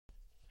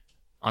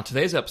On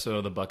today's episode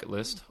of the Bucket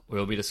List, we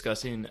will be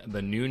discussing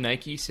the new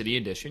Nike City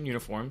Edition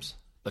uniforms,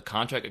 the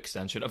contract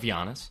extension of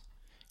Giannis,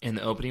 and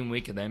the opening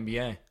week of the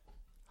NBA.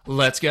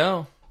 Let's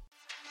go!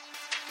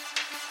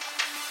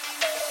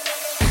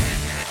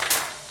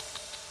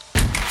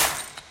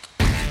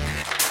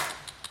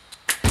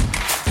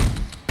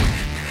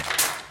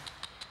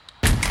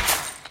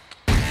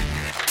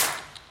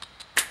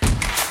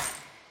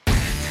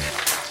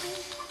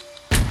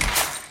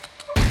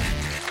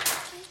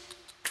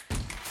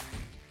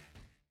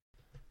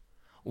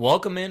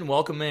 Welcome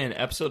in,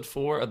 episode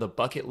 4 of the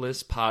Bucket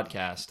List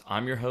podcast.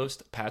 I'm your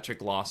host,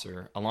 Patrick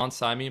Losser.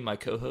 Alongside me, my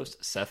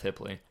co-host, Seth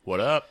Hipley. What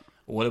up?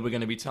 What are we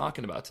going to be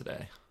talking about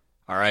today?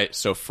 All right,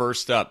 so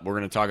first up, we're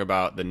going to talk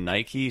about the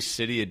Nike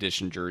City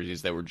Edition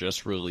jerseys that were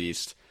just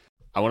released.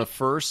 I want to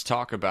first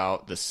talk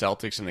about the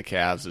Celtics and the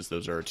Cavs, as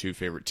those are our two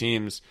favorite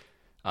teams.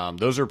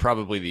 Those are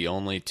probably the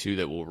only two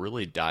that we'll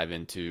really dive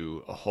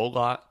into a whole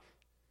lot,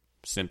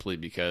 simply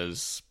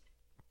because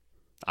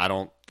I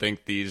don't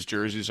think these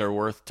jerseys are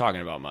worth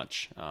talking about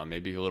much.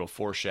 Maybe a little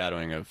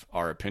foreshadowing of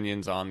our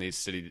opinions on these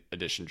City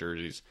Edition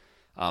jerseys.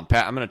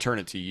 Pat, I'm going to turn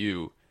it to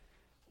you.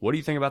 What do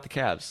you think about the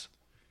Cavs?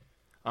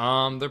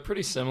 They're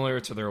pretty similar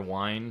to their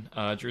wine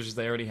jerseys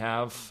they already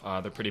have.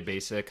 They're pretty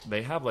basic.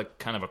 They have like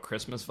kind of a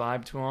Christmas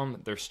vibe to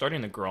them. They're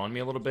starting to grow on me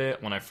a little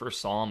bit. When I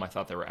first saw them, I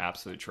thought they were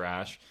absolute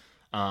trash.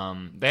 They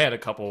had a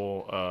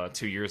couple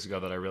 2 years ago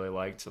that I really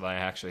liked that I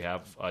actually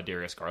have a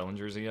Darius Garland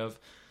jersey of.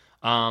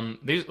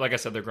 These, like I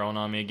said, they're growing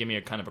on me. Give me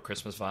a kind of a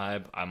Christmas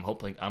vibe. I'm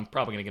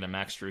probably gonna get a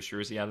Max Strus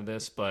jersey out of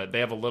this, but they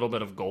have a little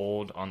bit of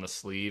gold on the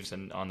sleeves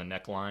and on the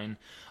neckline.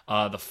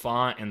 The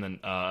font and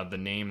the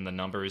name and the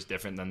number is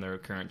different than their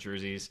current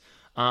jerseys.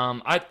 If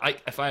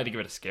I had to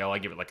give it a scale, I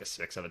give it like a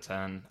 6 out of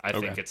 10. I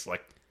think it's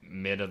like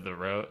middle of the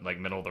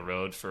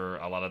road for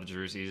a lot of the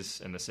jerseys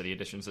in the City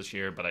Editions this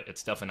year, but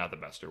it's definitely not the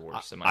best or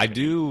worst. In my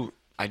opinion.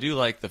 I do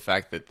like the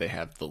fact that they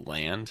have the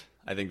land.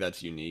 I think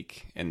that's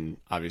unique and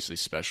obviously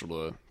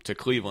special to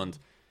Cleveland.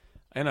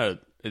 And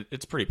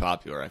it's pretty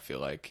popular, I feel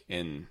like,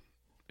 in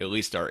at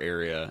least our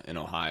area in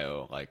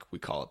Ohio. Like, we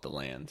call it the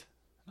land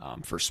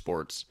for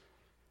sports.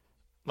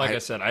 I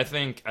said, I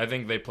think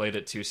they played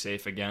it too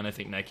safe again. I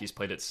think Nike's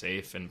played it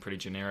safe and pretty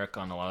generic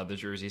on a lot of the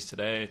jerseys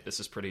today. This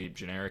is pretty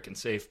generic and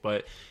safe,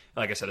 but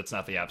like I said, it's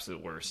not the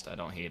absolute worst. I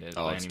don't hate it.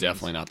 Oh, it's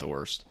definitely not the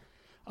worst.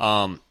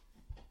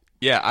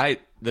 Yeah,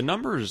 the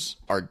numbers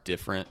are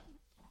different.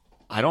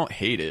 I don't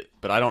hate it,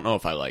 but I don't know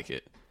if I like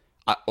it.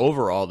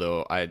 Overall,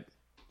 though, I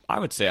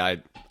would say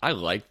I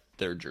like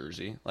their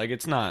jersey. Like,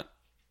 it's not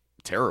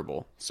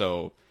terrible,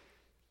 so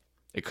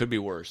it could be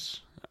worse.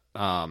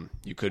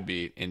 You could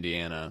be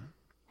Indiana,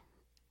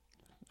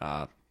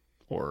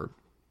 or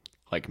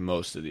like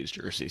most of these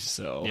jerseys.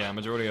 So yeah,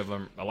 majority of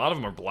them, a lot of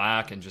them are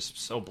black and just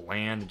so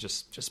bland,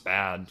 just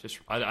bad.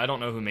 I don't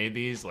know who made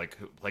these. Like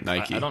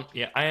Nike. I don't.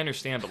 Yeah, I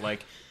understand, but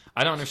like,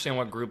 I don't understand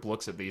what group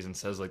looks at these and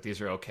says like these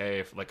are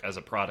okay like as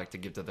a product to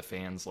give to the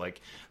fans. Like,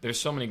 there's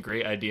so many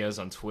great ideas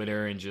on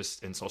Twitter and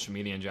just in social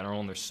media in general,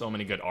 and there's so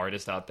many good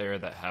artists out there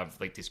that have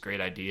like these great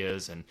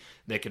ideas, and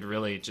they could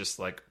really just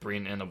like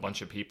bring in a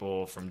bunch of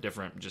people from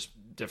different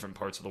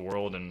parts of the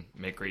world and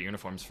make great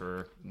uniforms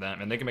for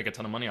them, and they can make a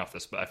ton of money off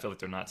this. But I feel like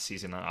they're not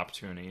seizing that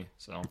opportunity.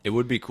 So it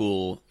would be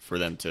cool for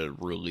them to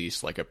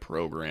release like a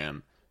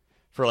program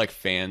for like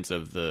fans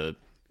of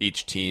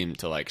each team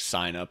to like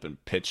sign up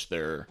and pitch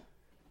their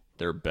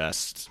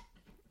best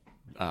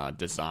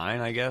design,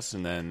 I guess,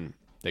 and then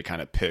they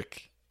kind of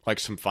pick like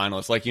some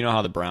finalists. Like, you know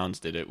how the Browns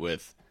did it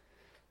with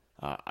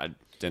I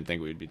didn't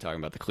think we'd be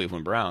talking about the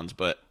Cleveland Browns,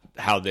 but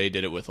how they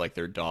did it with like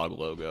their dog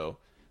logo.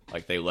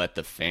 Like, they let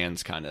the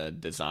fans kind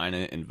of design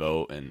it and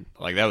vote, and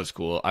like that was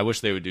cool. I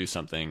wish they would do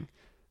something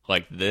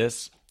like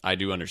this. I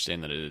do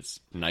understand that it is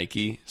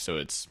Nike, so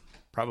it's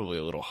probably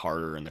a little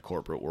harder in the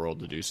corporate world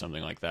to do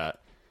something like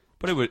that,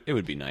 but it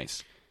would be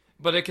nice.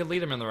 But it could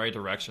lead them in the right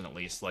direction, at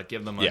least. Like,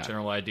 give them a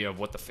general idea of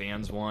what the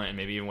fans want and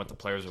maybe even what the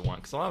players would want.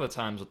 Because a lot of the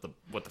times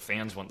what the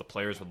fans want, the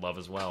players would love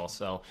as well.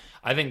 So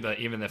I think that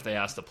even if they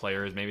asked the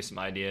players maybe some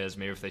ideas,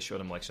 maybe if they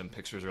showed them like some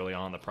pictures early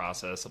on in the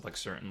process of like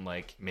certain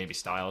like maybe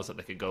styles that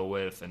they could go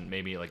with, and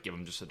maybe like give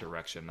them just a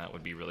direction, that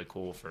would be really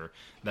cool for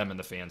them and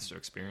the fans to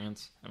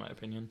experience, in my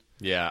opinion.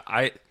 Yeah,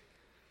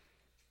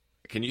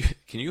 Can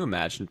you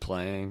imagine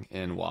playing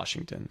in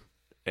Washington?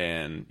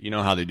 And you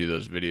know how they do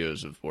those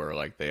videos of where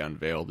like they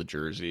unveil the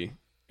jersey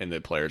and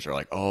the players are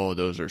like, "Oh,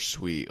 those are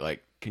sweet."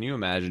 Like, can you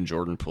imagine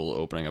Jordan Poole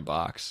opening a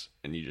box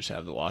and you just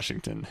have the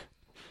Washington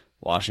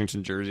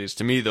jerseys?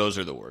 To me, those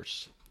are the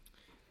worst.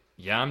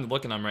 Yeah, I'm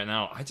looking at them right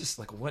now. I just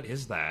like, what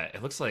is that?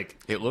 It looks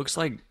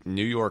like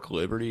New York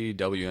Liberty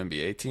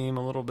WNBA team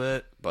a little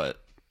bit,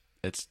 but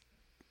it's,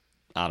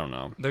 I don't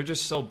know. They're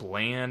just so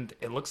bland.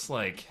 It looks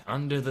like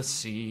Under the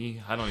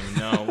Sea. I don't even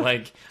know.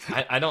 Like,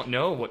 I don't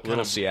know what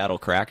little Seattle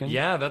Kraken.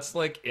 Yeah, that's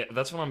like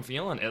that's what I'm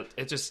feeling.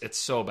 It's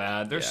so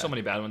bad. There's so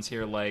many bad ones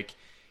here. Like,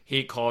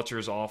 hate culture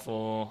is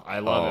awful. I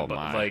love it,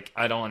 but like,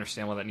 I don't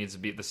understand why that needs to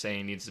be the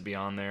saying needs to be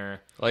on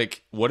there.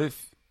 Like, what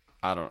if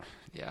I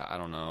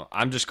don't know.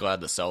 I'm just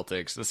glad the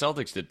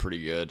Celtics did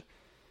pretty good.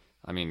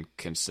 I mean,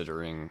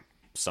 considering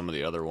some of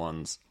the other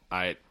ones,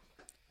 I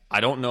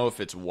don't know if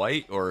it's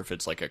white or if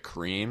it's like a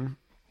cream.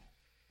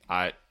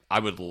 I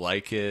would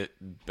like it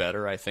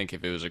better, I think,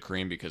 if it was a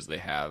cream because they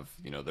have,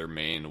 their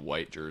main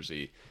white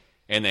jersey,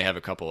 and they have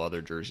a couple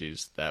other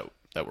jerseys that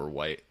were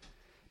white.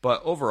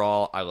 But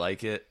overall, I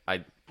like it.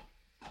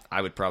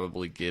 I would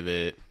probably give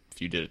it,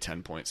 if you did a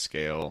 10-point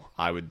scale,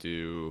 I would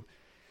do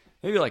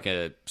maybe like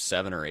a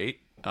 7 or 8.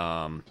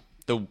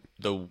 The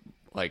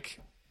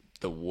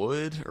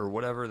wood or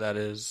whatever that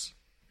is,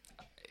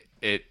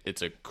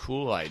 it's a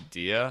cool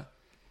idea,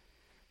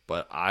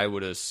 but I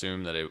would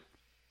assume that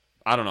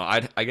I don't know.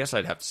 I guess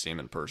I'd have to see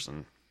him in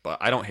person, but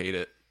I don't hate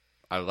it.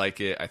 I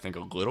like it. I think a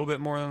little bit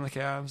more than the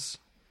Cavs,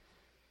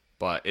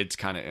 but it's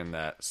kind of in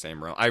that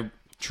same realm. I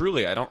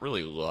don't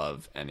really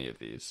love any of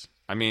these.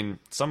 I mean,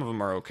 some of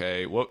them are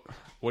okay. What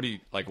do you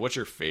like? What's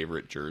your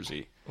favorite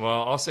jersey?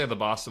 Well, I'll say the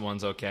Boston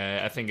one's okay.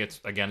 I think it's,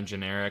 again,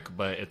 generic,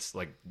 but it's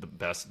like the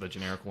best of the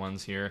generic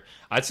ones here.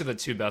 I'd say the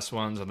two best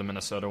ones are the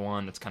Minnesota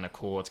one. It's kind of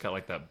cool. It's got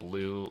like that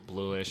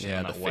bluish. Yeah,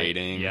 and the that white.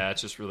 fading. Yeah,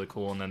 it's just really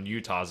cool. And then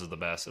Utah's is the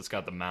best. It's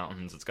got the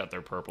mountains. It's got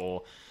their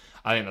purple.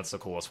 I think that's the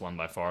coolest one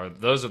by far.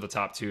 Those are the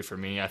top two for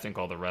me. I think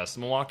all the rest.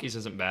 Milwaukee's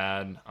isn't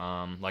bad.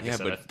 Like I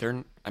said, but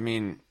they're. I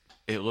mean,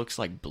 it looks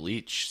like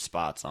bleach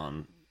spots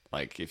on.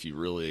 Like if you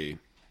really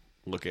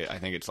look at, I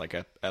think it's like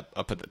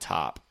up at the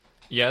top.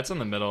 Yeah, it's in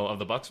the middle of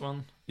the Bucks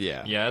one.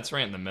 Yeah. Yeah, it's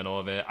right in the middle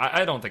of it.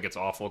 I don't think it's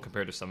awful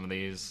compared to some of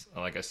these,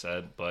 like I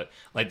said, but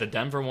like the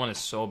Denver one is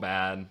so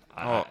bad.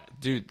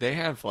 Dude, they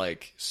have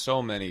like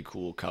so many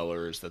cool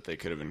colors that they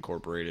could have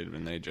incorporated,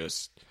 and they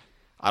just,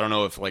 I don't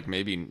know if like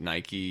maybe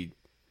Nike,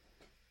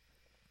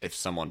 if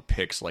someone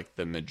picks like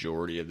the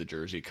majority of the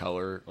jersey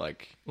color,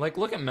 like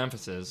look at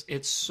Memphis's.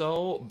 It's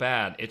so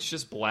bad. It's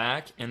just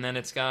black, and then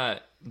it's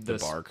got the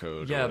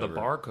barcode. Yeah, the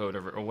barcode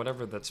or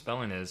whatever that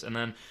spelling is. And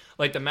then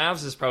like the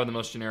Mavs is probably the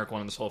most generic one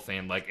in this whole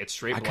thing. Like it's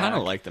straight black. I kind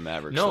of like the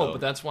Mavericks. No, though.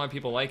 but that's why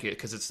people like it,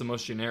 because it's the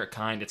most generic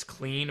kind. It's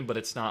clean, but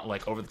it's not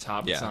like over the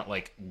top. Yeah. It's not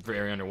like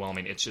very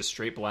underwhelming. It's just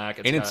straight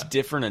black. It's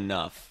different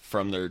enough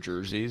from their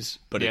jerseys,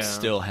 but it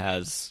still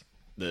has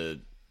the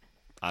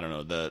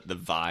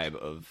vibe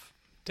of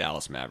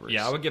Dallas Mavericks.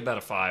 Yeah, I would give that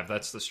a 5.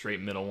 That's the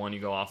straight middle one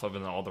you go off of,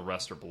 and then all the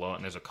rest are below it,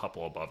 and there's a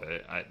couple above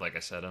it. Like I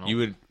said,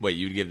 you'd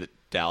give the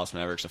Dallas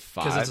Mavericks a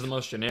 5? Because it's the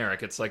most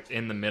generic. It's like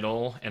in the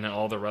middle, and then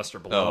all the rest are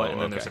below it, and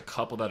then there's a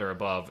couple that are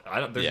above.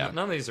 None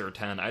of these are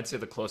 10. I'd say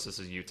the closest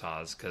is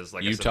Utah's, because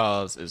like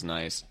Utah's is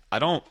nice. I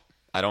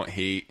don't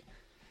hate.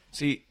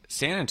 See,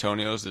 San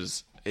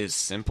Antonio's is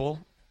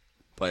simple,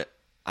 but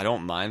I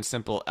don't mind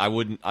simple. I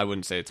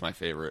wouldn't say it's my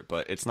favorite,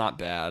 but it's not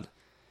bad.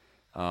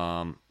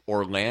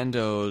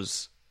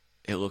 Orlando's,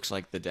 it looks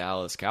like the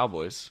Dallas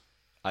Cowboys.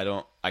 I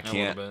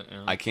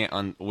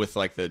can't with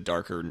like the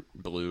darker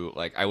blue.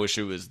 Like I wish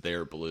it was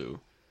their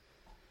blue.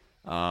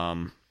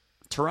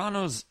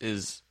 Toronto's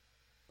is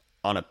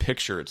on a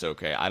picture. It's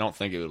okay. I don't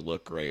think it would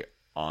look great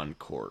on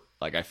court.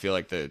 Like I feel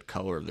like the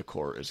color of the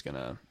court is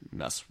gonna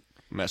mess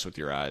with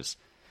your eyes.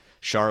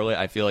 Charlotte,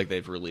 I feel like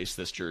they've released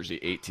this jersey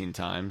 18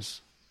 times.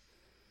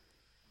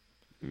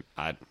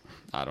 I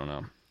don't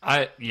know.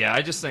 I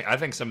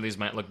think some of these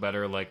might look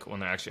better like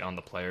when they're actually on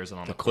the players and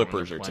on the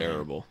Clippers are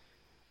terrible.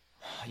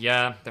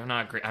 Yeah, they're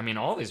not great. I mean,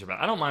 all these are bad.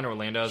 I don't mind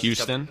Orlando's.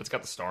 Houston. It's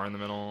got the star in the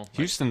middle.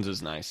 Houston's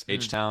is nice.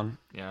 H-Town.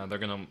 Yeah, they're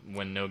going to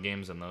win no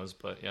games in those,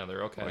 but yeah,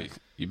 they're okay. Well,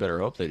 you better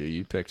hope they do.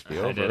 You picked the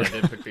over. I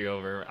did pick the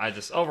over.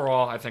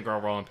 Overall, I think our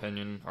overall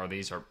opinion are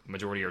these are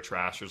majority are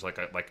trash. There's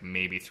like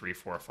maybe 3,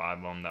 4, or 5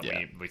 of them that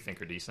we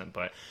think are decent.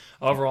 But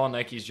overall,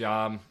 Nike's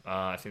job,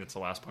 I think that's the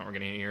last point we're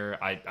going to here.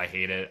 I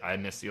hate it. I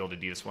miss the old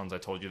Adidas ones. I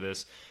told you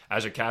this.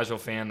 As a casual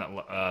fan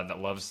that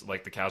loves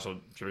like the casual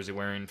jersey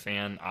wearing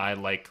fan, I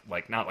like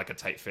not like a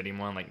tight fitting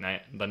one. Like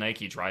the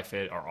Nike dry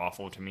fit are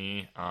awful to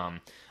me.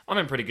 I'm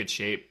in pretty good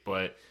shape,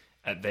 but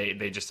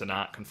they just do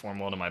not conform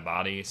well to my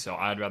body. So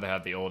I'd rather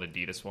have the old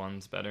Adidas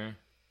ones better,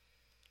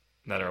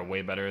 that are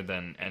way better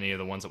than any of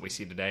the ones that we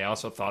see today. I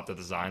also thought the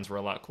designs were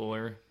a lot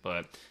cooler,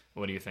 but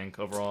what do you think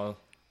overall?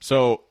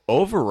 So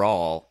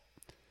overall,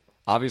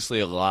 obviously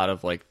a lot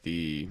of like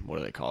the, what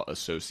do they call it,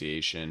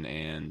 association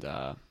and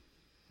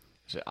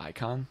is it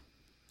Icon?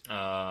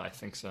 I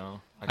think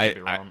so. I could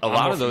be wrong. A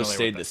lot of those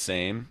stayed the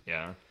same.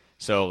 Yeah.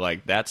 So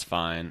like that's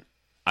fine.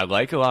 I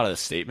like a lot of the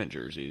statement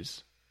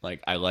jerseys.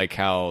 Like I like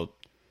how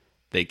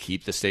they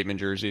keep the statement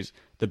jerseys.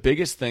 The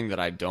biggest thing that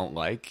I don't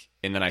like,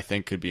 and that I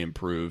think could be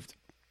improved,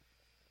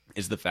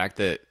 is the fact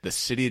that the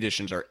city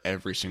editions are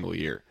every single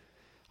year.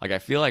 Like I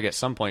feel like at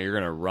some point you're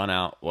going to run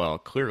out. Well,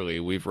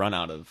 clearly we've run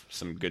out of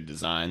some good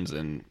designs,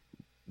 and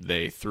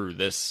they threw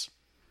this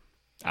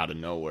out of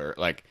nowhere.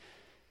 Like,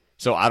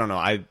 so I don't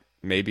know.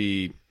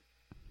 Maybe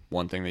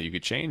one thing that you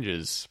could change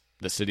is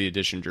the city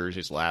edition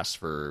jerseys last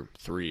for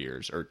 3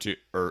 years or 2,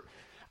 or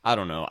I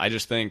don't know. I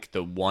just think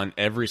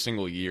every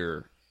single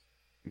year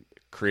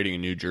creating a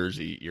new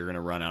jersey, you're going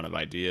to run out of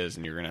ideas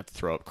and you're going to have to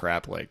throw up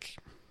crap like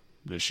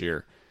this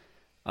year.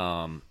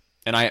 And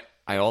I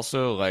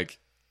also like,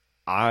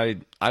 I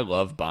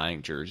love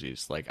buying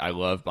jerseys. Like I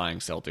love buying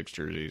Celtics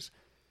jerseys.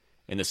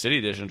 in the city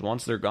editions,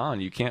 once they're gone,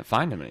 you can't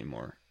find them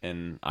anymore.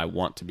 And I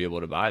want to be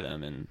able to buy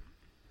them. And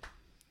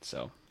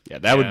so, yeah,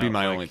 that would be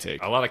my only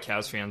take. A lot of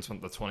Cavs fans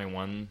want the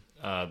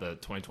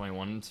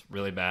 2021's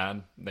really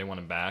bad. They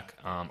want it back.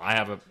 I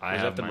have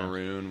the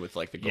maroon with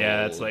like the gold.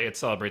 Yeah, it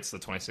celebrates the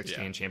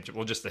 2016 championship.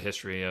 Well, just the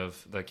history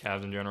of the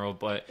Cavs in general.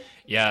 But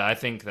yeah, I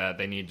think that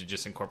they need to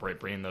just incorporate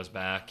bringing those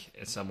back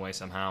in some way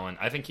somehow, and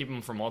I think keep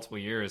them for multiple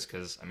years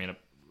because I mean,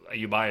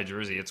 you buy a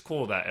jersey, it's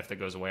cool that if it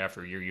goes away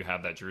after a year, you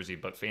have that jersey.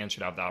 But fans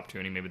should have the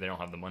opportunity. Maybe they don't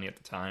have the money at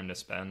the time to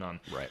spend on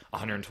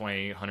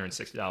 $120,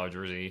 $160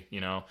 jersey,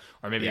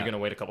 or maybe you're going to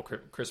wait a couple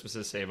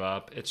Christmases, save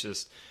up. It's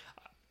just.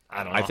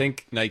 I don't know. I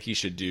think Nike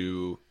should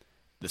do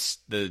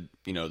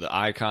the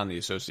icon, the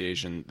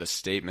association, the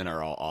statement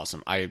are all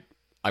awesome. I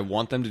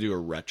want them to do a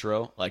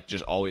retro, like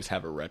just always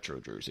have a retro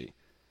jersey.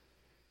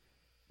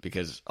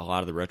 Because a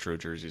lot of the retro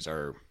jerseys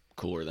are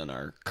cooler than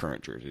our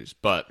current jerseys.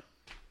 But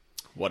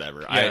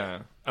whatever. Yeah.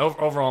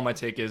 Overall, my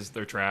take is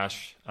they're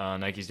trash.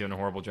 Nike's doing a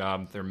horrible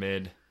job. They're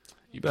mid.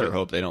 You better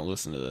hope they don't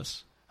listen to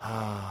this.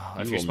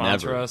 If you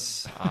sponsor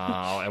us,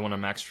 I want a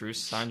Max Strus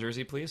signed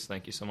jersey, please.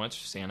 Thank you so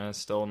much. Santa is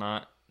still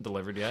not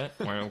delivered yet.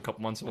 We're a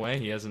couple months away.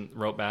 He hasn't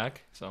wrote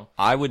back. So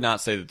I would not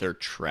say that they're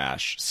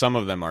trash. Some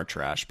of them are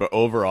trash, but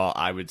overall,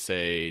 I would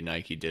say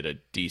Nike did a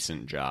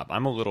decent job.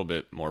 I'm a little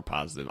bit more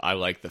positive. I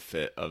like the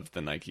fit of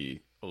the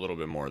Nike a little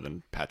bit more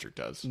than Patrick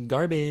does.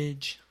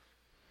 Garbage.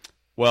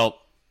 Well,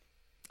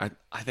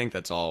 I think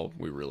that's all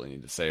we really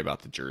need to say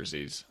about the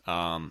jerseys.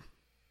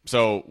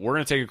 So we're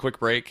going to take a quick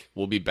break.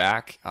 We'll be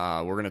back.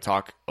 We're going to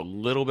talk a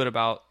little bit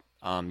about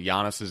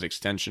Giannis's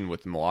extension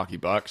with the Milwaukee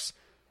Bucks.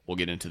 We'll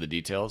get into the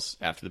details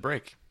after the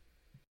break.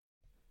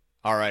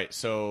 All right,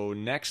 so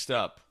next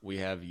up, we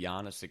have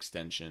Giannis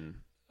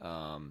extension.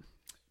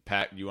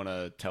 Pat, you want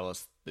to tell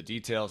us the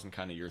details and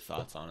kind of your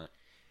thoughts on it?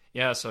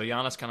 Yeah, so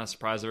Giannis kind of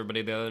surprised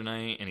everybody the other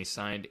night, and he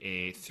signed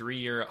a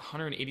 3-year,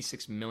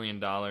 $186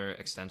 million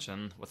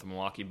extension with the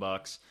Milwaukee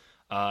Bucks.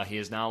 He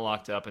is now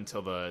locked up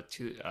until the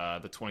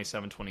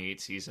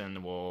 27-28 season,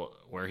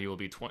 where he will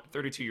be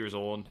 32 years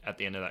old at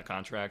the end of that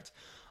contract.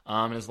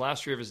 In his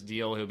last year of his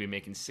deal, he'll be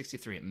making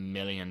 $63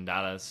 million.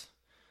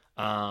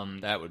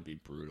 That would be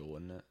brutal,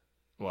 wouldn't it?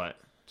 What?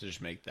 To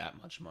just make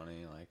that much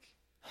money, like...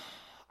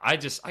 I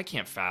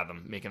can't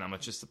fathom making that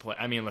much just to play.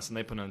 I mean, listen,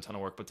 they put in a ton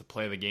of work, but to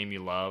play the game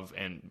you love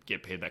and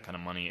get paid that kind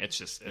of money,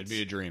 it'd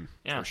be a dream,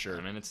 for sure.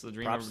 I mean, it's the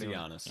dream. Props to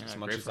Giannis. As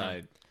much as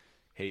I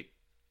hate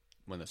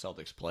when the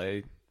Celtics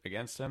play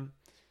against him,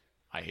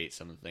 I hate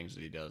some of the things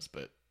that he does,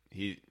 but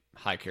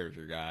high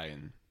character guy,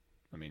 and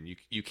I mean,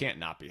 you can't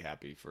not be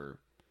happy for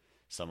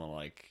someone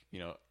like,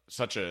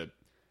 such a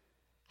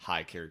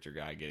high character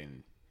guy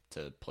getting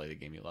to play the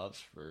game he loves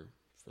for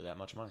that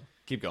much money.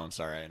 Keep going.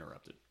 Sorry, I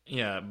interrupted.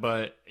 Yeah,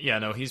 but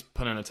no, he's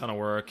put in a ton of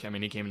work. I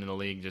mean, he came into the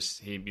league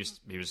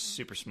he was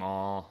super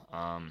small.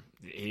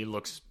 He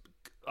looks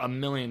a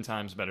million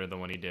times better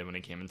than what he did when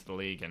he came into the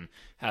league, and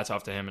hats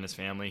off to him and his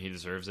family. He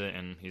deserves it,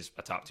 and he's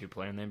a top 2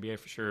 player in the NBA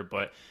for sure.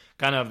 But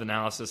kind of the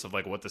analysis of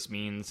like what this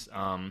means.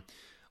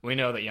 We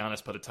know that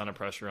Giannis put a ton of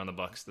pressure on the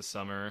Bucks this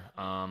summer.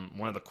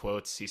 One of the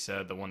quotes he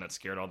said, the one that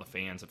scared all the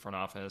fans at front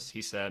office,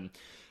 he said,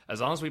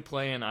 "As long as we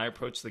play and I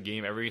approach the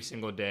game every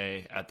single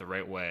day at the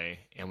right way,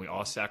 and we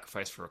all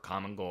sacrifice for a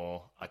common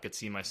goal, I could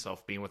see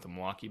myself being with the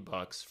Milwaukee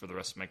Bucks for the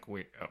rest of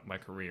my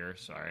career."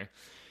 Sorry,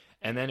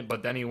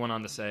 but then he went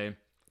on to say,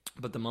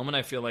 "But the moment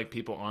I feel like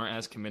people aren't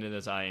as committed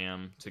as I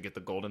am to get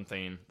the golden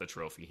thing, the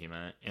trophy," he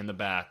meant, "in the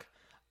back,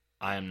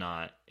 I am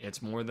not.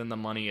 It's more than the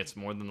money. It's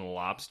more than the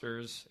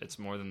lobsters. It's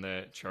more than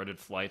the chartered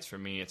flights for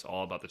me. It's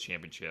all about the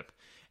championship.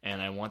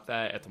 And I want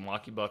that if the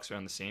Milwaukee Bucks are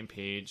on the same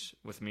page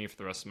with me for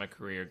the rest of my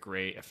career,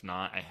 great. If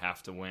not, I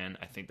have to win.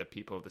 I think the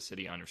people of the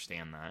city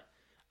understand that."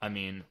 I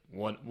mean,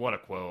 what a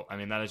quote. I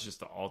mean, that is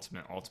just the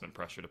ultimate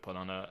pressure to put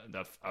on a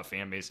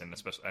fan base, and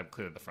especially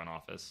clearly the front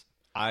office.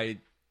 I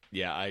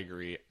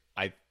agree.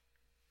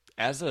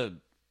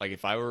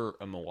 If I were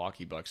a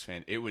Milwaukee Bucks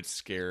fan, it would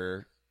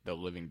scare the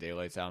living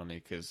daylights out of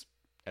me because,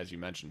 as you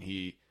mentioned,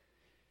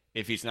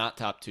 if he's not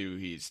top 2,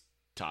 he's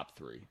top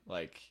 3.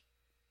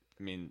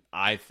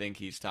 I think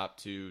he's top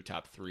 2,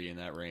 top 3 in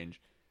that range.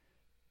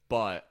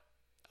 But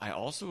I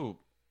also,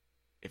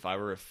 if I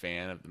were a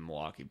fan of the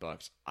Milwaukee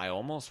Bucks, I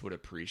almost would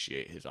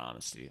appreciate his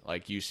honesty.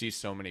 You see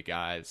so many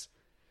guys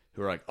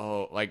who are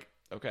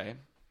okay,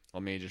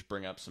 let me just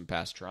bring up some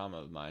past trauma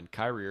of mine.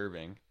 Kyrie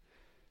Irving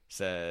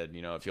said,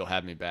 if you'll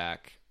have me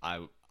back,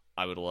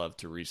 I would love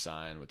to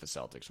re-sign with the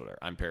Celtics, whatever.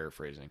 I'm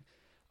paraphrasing.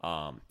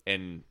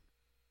 And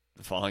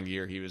the following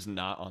year, he was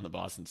not on the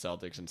Boston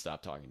Celtics and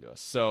stopped talking to us.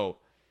 So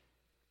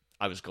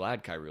I was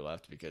glad Kyrie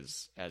left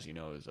because, as you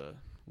know, it was a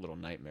little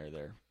nightmare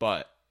there.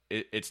 But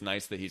it's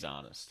nice that he's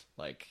honest.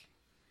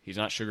 He's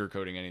not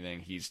sugarcoating anything.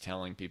 He's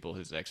telling people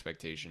his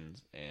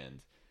expectations. And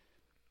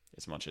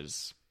as much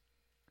as,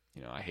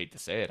 I hate to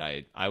say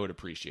it, I would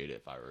appreciate it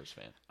if I were his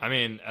fan. I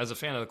mean, as a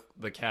fan of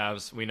the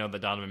Cavs, we know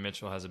that Donovan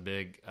Mitchell has a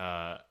big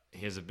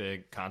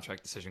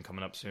contract decision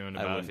coming up soon.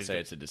 I wouldn't say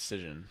it's a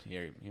decision.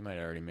 He might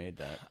have already made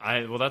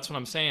that. Well, that's what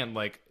I'm saying.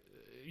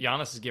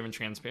 Giannis is given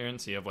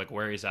transparency of like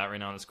where he's at right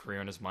now in his career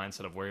and his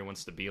mindset of where he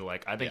wants to be.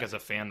 Like, I think as a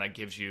fan, that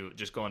gives you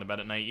just going to bed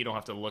at night. You don't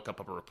have to look up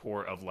a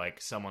report of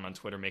like someone on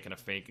Twitter making a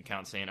fake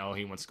account saying, "Oh,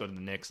 he wants to go to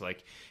the Knicks."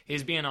 Like,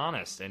 he's being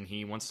honest and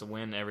he wants to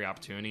win every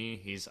opportunity.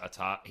 He's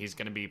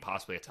going to be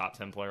possibly a top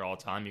 10 player all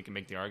time. You can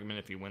make the argument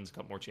if he wins a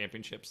couple more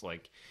championships.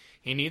 Like,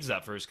 he needs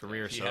that for his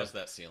career. He has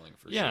that ceiling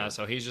for sure. Yeah,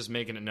 so he's just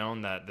making it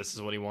known that this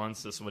is what he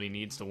wants, this is what he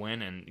needs to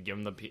win, and give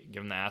him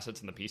the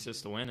assets and the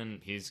pieces to win,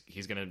 and he's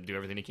going to do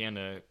everything he can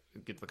to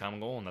get to the common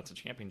goal, and that's a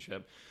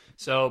championship.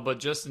 So, but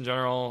just in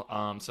general,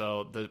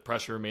 so the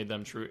pressure made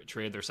them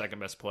trade their second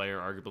best player,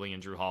 arguably in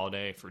Drew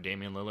Holiday, for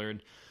Damian Lillard.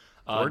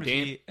 Where did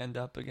he end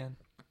up again?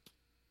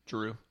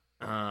 Drew.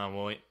 He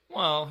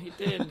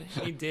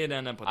did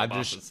end up with the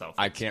Boston Celtics.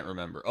 I can't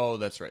remember. Oh,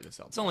 that's right, the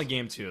Celtics. It's only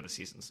game 2 of the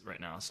season right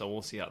now, so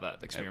we'll see how that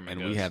experiment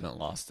goes. And we haven't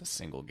lost a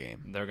single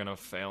game. They're gonna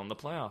fail in the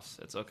playoffs.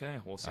 It's okay.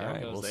 We'll see how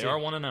it goes. They see. are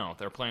 1-0.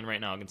 They're playing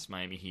right now against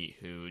Miami Heat,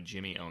 who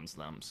Jimmy owns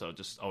them. So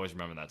just always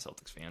remember that,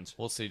 Celtics fans.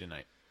 We'll see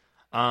tonight.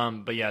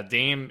 But yeah,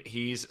 Dame,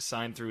 he's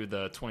signed through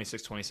the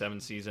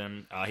 26-27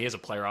 season. He has a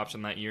player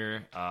option that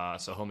year,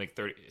 so he'll make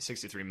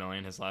 $63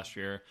 million his last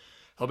year.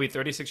 He'll be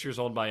 36 years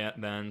old by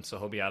then, so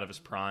he'll be out of his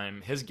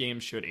prime. His game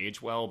should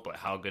age well, but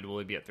how good will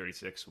he be at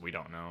 36? We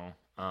don't know.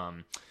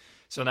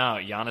 So now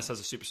Giannis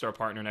has a superstar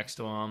partner next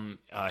to him.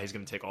 He's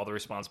going to take all the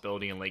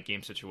responsibility in late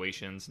game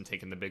situations and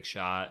taking the big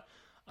shot.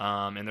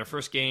 In their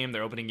first game,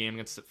 their opening game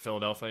against the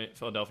Philadelphia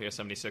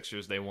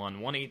 76ers, they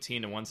won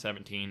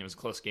 118-117. It was a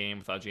close game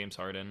without James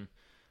Harden.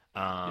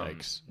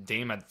 Yikes.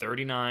 Dame had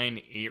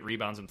 39, 8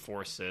 rebounds, and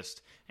 4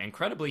 assists. And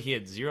incredibly, he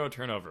had 0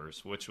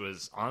 turnovers, which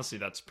was, honestly,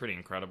 that's pretty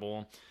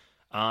incredible.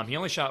 He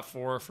only shot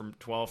 4 from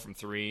 12 from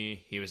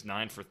 3. He was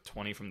 9 for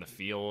 20 from the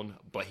field,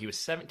 but he was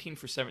 17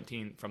 for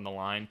 17 from the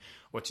line,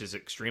 which is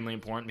extremely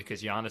important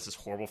because Giannis is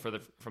horrible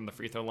from the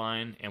free throw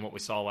line. And what we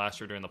saw last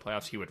year during the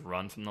playoffs, he would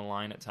run from the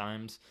line at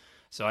times.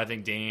 So I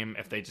think Dame,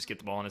 if they just get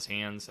the ball in his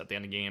hands at the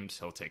end of games,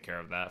 he'll take care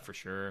of that for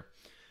sure.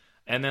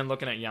 And then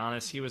looking at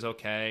Giannis, he was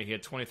okay. He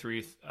had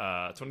 23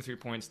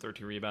 points,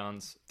 13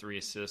 rebounds, 3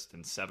 assists,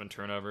 and 7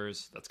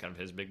 turnovers. That's kind of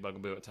his big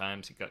bugaboo at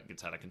times. He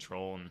gets out of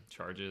control and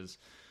charges.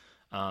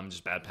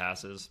 Just bad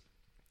passes.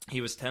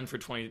 He was 10 for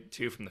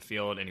 22 from the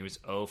field, and he was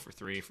 0 for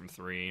 3 from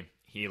 3.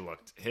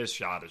 His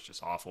shot is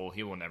just awful.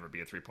 He will never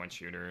be a 3-point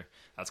shooter.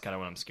 That's kind of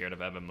what I'm scared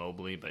of Evan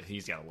Mobley, but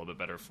he's got a little bit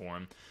better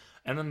form.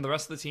 And then the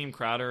rest of the team,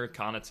 Crowder,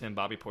 Connaughton,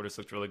 Bobby Portis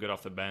looked really good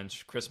off the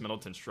bench. Chris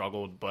Middleton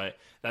struggled, but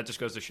that just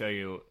goes to show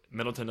you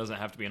Middleton doesn't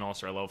have to be an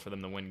all-star level for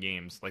them to win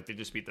games. Like, they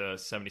just beat the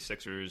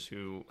 76ers,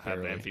 who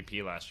had the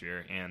MVP last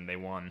year, and they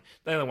won.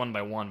 They only won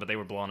by 1, but they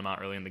were blowing them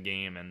out early in the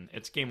game, and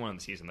it's game 1 of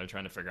the season. They're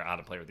trying to figure out how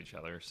to play with each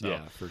other. So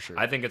yeah, for sure.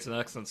 I think it's an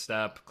excellent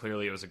step.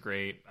 Clearly, it was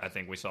I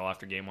think we saw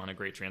after game 1 a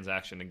great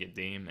transaction to get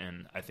Dame,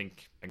 and I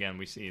think, again,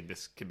 we see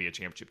this could be a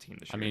championship team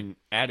this year. I mean,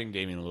 adding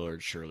Damian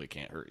Lillard surely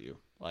can't hurt you.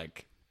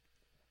 Like,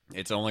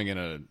 it's only going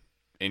to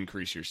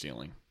increase your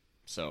ceiling.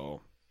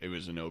 So it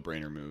was a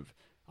no-brainer move.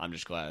 I'm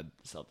just glad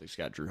the Celtics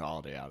got Drew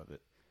Holiday out of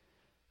it.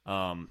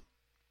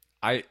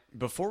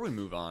 Before we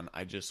move on,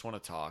 I just want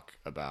to talk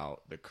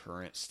about the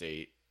current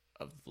state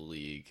of the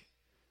league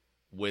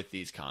with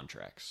these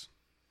contracts.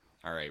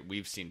 All right,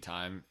 we've seen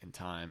time and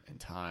time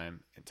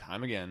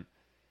again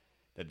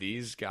that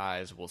these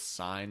guys will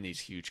sign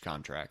these huge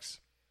contracts,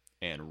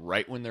 and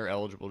right when they're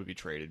eligible to be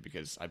traded,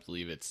 because I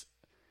believe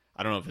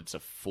I don't know if it's a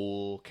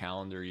full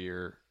calendar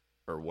year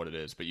or what it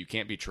is, but you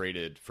can't be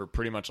traded for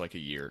pretty much like a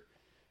year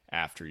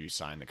after you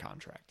sign the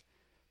contract.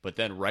 But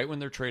then right when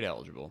they're trade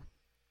eligible,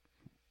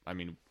 I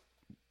mean,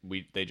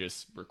 they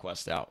just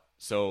request out.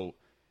 So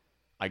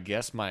I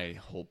guess my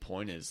whole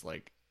point is,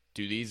 like,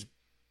 do these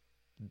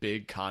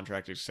big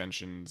contract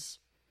extensions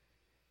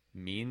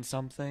mean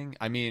something?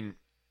 I mean,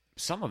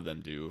 some of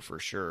them do for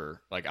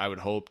sure. Like, I would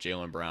hope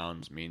Jaylen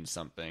Brown's means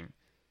something.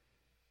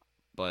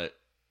 But,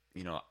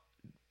 you know,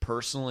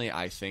 personally,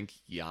 I think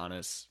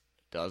Giannis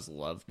does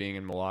love being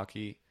in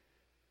Milwaukee,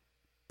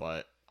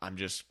 but I'm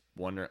just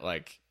wondering,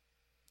 like,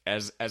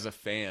 as a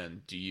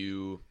fan,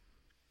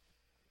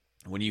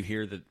 when you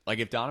hear that, like,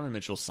 if Donovan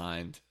Mitchell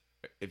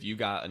if you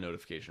got a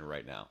notification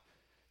right now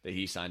that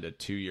he signed a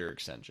 2-year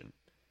extension,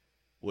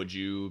 would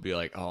you be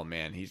like, oh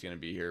man, he's going to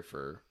be here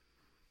for,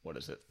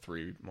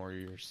 3 more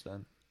years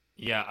then?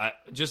 Yeah,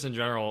 just in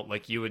general,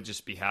 like, you would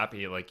just be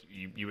happy. Like,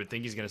 you would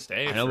think he's going to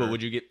stay. I know, but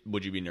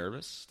would you be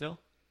nervous still?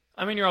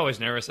 I mean, you're always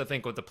nervous. I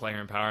think with the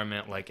player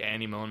empowerment, like, at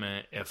any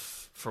moment,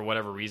 if for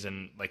whatever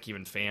reason, like,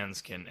 even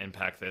fans can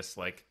impact this,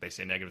 like, they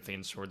say negative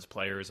things towards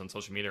players on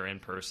social media or in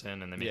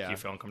person, and they make you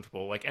feel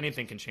uncomfortable. Like,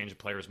 anything can change a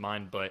player's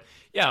mind. But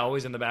yeah,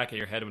 always in the back of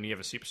your head when you have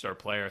a superstar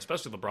player,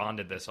 especially LeBron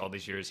did this all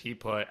these years.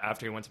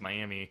 After he went to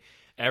Miami,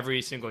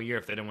 every single year,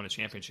 if they didn't win a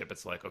championship,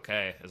 it's like,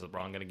 okay, is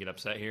LeBron going to get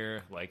upset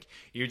here? Like,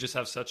 you just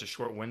have such a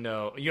short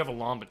window. You have a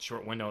long but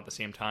short window at the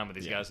same time with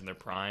these guys in their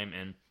prime,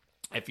 and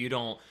if you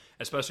don't,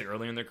 especially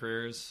early in their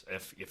careers,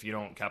 if you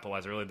don't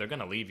capitalize early, they're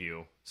going to leave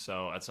you.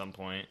 So at some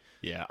point,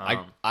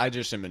 I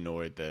just am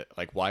annoyed that,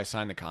 like, why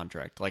sign the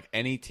contract? Like,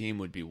 any team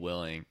would be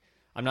willing.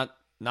 I'm not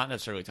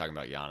necessarily talking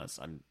about Giannis.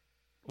 I'm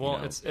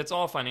Well, it's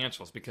all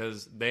financials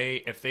because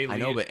if they leave, I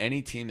know, but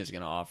any team is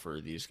going to offer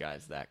these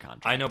guys that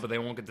contract. I know, but they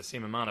won't get the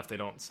same amount if they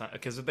don't sign.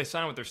 Because if they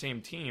sign with their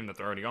same team that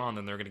they're already on,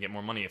 then they're going to get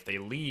more money. If they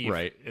leave,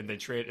 Right. and they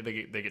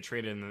get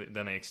traded, and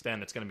then they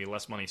extend, it's going to be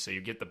less money. So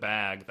you get the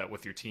bag that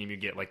with your team, you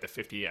get like the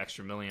 50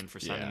 extra million for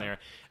signing there,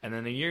 and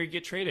then a year you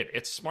get traded.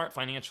 It's smart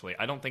financially.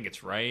 I don't think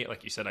it's right.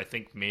 Like you said, I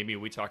think maybe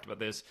we talked about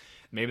this.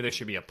 Maybe there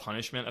should be a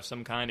punishment of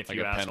some kind if like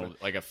you a ask, penalty,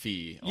 like a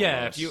fee. Yeah,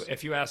 almost.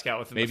 if you ask out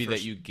within maybe the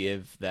first, that you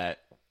give that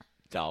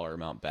dollar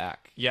amount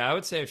back. Yeah, I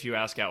would say if you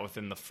ask out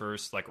within the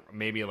first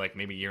maybe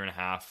year and a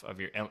half of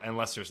your,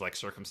 unless there's like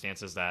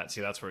circumstances that, see,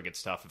 that's where it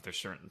gets tough if there's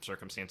certain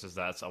circumstances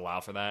that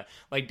allow for that.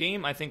 Like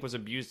Dame, I think was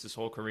abused his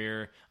whole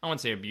career. I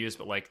wouldn't say abused,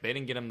 but like they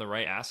didn't get him the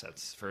right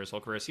assets for his whole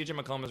career. CJ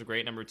McCollum was a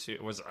great number two,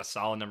 was a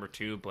solid number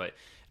two, but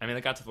I mean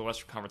they got to the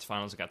Western Conference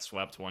Finals, got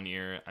swept one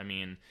year. I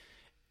mean.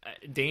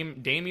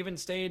 Dame even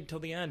stayed till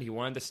the end. He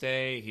wanted to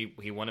stay.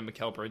 He wanted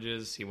Mikal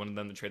Bridges. He wanted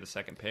them to trade the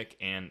second pick.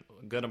 And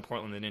good on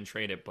Portland, they didn't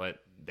trade it. But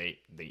they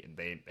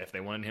if they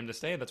wanted him to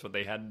stay, that's what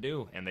they had to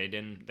do. And they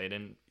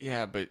didn't.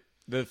 Yeah, but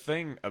the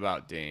thing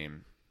about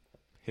Dame,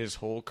 his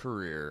whole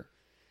career,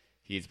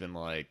 he's been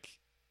like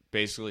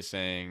basically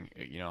saying,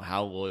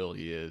 how loyal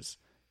he is.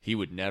 He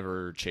would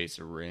never chase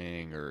a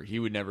ring, or he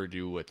would never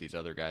do what these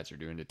other guys are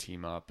doing to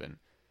team up. And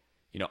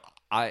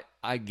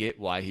I get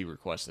why he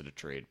requested a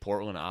trade.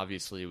 Portland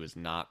obviously was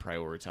not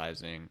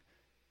prioritizing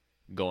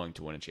going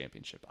to win a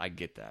championship. I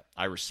get that.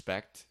 I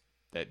respect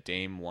that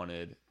Dame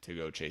wanted to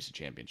go chase a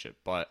championship,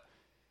 but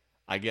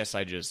I guess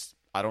I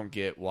don't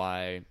get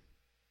why.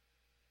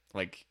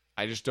 Like,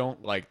 I just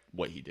don't like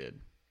what he did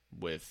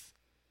with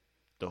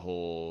the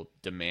whole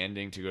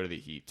demanding to go to the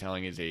Heat,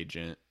 telling his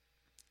agent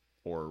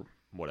or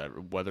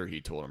whatever, whether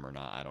he told him or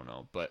not, I don't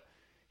know. But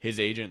his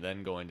agent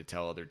then going to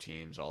tell other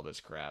teams all this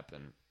crap,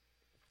 and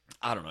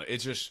I don't know.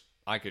 It's just,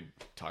 I could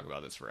talk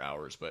about this for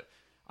hours, but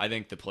I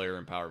think the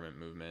player empowerment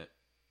movement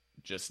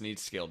just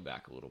needs scaled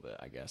back a little bit,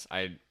 I guess.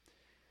 I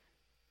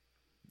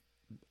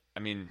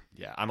mean,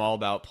 yeah, I'm all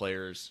about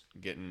players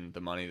getting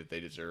the money that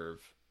they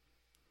deserve.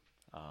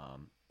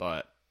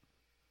 But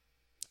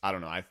I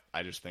don't know.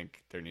 I just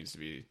think there needs to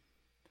be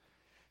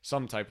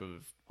some type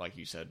of, like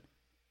you said,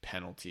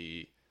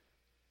 penalty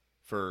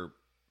for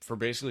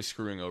basically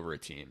screwing over a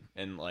team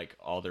and like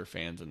all their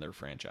fans and their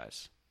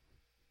franchise.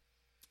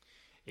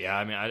 Yeah,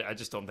 I mean, I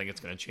just don't think it's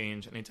going to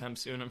change anytime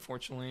soon,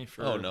 unfortunately,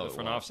 for the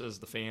front offices,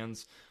 the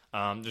fans.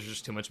 There's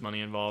just too much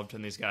money involved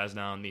in these guys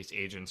now, and these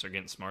agents are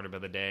getting smarter by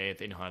the day.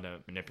 They know how to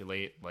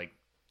manipulate like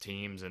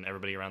teams and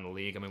everybody around the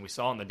league. I mean, we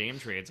saw in the Dame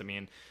trades. I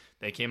mean,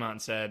 they came out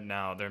and said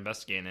now they're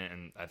investigating it,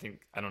 and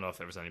I don't know if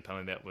there was any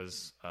penalty that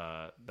was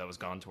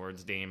gone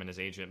towards Dame and his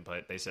agent,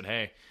 but they said,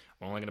 hey,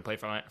 we're only going to play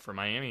for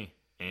Miami,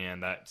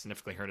 and that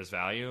significantly hurt his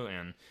value.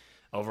 And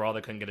overall,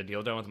 they couldn't get a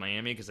deal done with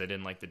Miami because they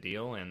didn't like the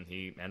deal, and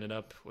he ended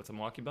up with the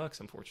Milwaukee Bucks,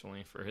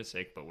 unfortunately, for his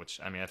sake. But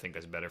which, I mean, I think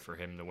is better for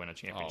him to win a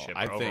championship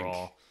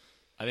overall.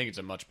 I think it's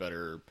a much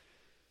better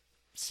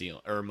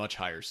ceiling, or a much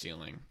higher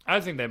ceiling. I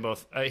think they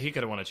both. He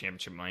could have won a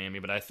championship in Miami,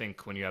 but I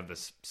think when you have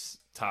this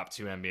top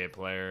two NBA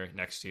player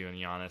next to you and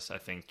Giannis, I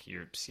think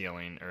your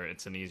ceiling, or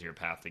it's an easier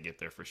path to get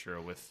there for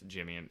sure with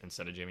Jimmy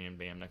instead of Jimmy and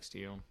Bam next to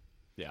you.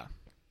 Yeah.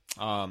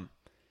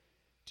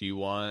 Do you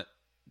want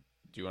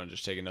to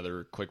just take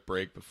another quick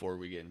break before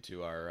we get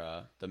into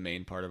our the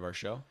main part of our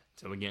show?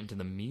 So we get into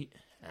the meat?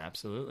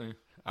 Absolutely.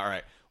 All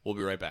right. We'll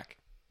be right back.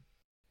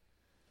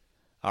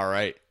 All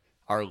right.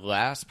 Our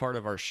last part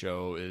of our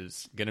show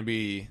is going to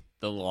be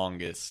the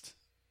longest.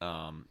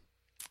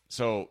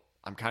 So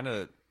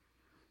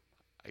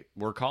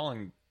we're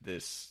calling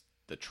this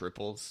the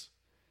triples.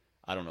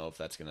 I don't know if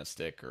that's going to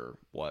stick or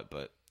what,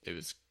 but it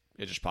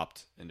just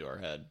popped into our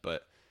head.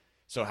 But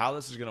so how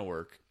this is going to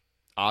work,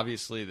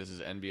 obviously this is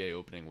NBA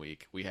opening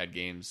week. We had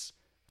games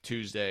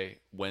Tuesday,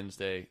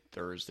 Wednesday,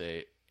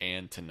 Thursday,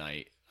 and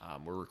tonight.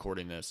 We're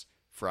recording this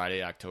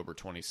Friday, October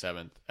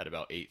 27th at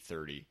about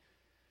 8:30.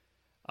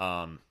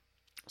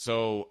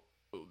 So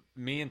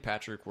me and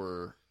Patrick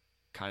were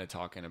kind of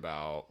talking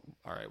about,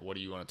 all right, what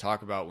do you want to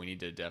talk about? We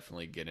need to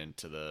definitely get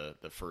into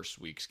the first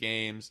week's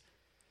games.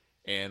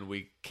 And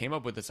we came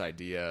up with this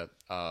idea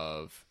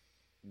of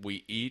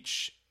we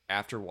each,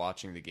 after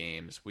watching the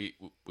games, we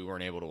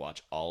weren't able to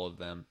watch all of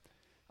them.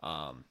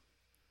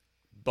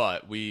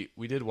 But we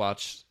did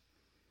watch,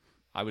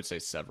 I would say,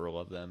 several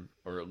of them,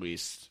 or at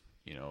least,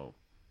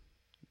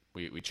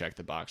 we checked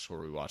the box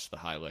where we watched the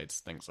highlights,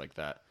 things like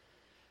that.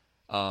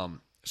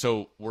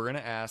 So we're going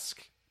to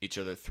ask each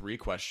other 3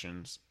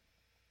 questions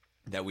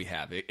that we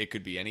have. It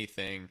could be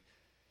anything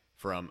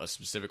from a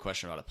specific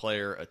question about a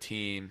player, a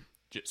team,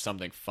 just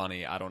something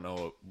funny. I don't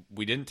know.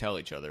 We didn't tell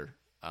each other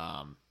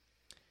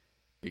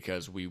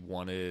because we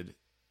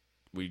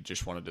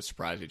just wanted to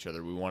surprise each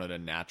other. We wanted a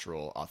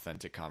natural,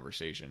 authentic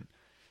conversation.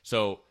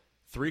 So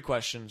 3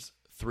 questions,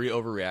 3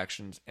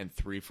 overreactions, and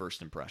 3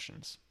 first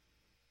impressions.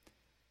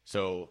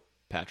 So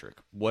Patrick,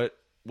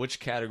 which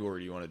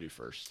category do you want to do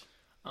first?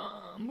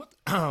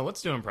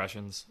 Let's do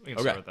impressions. We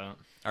can start with that.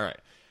 All right.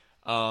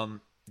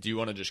 Do you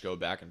want to just go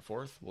back and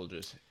forth? We'll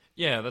just...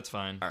 Yeah, that's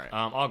fine. All right.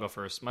 I'll go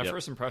first. My Yep.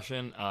 first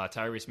impression,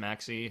 Tyrese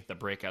Maxey, the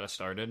breakout has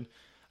started.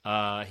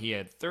 He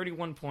had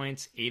 31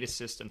 points, 8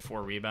 assists, and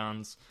 4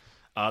 rebounds.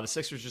 The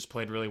Sixers just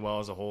played really well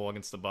as a whole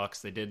against the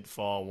Bucks. They did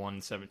fall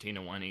 117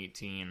 to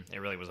 118. It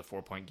really was a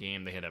 4-point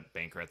game. They hit a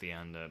banker at the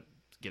end to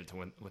get it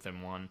to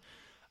within one.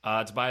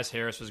 Tobias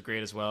Harris was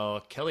great as well.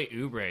 Kelly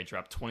Oubre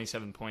dropped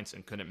 27 points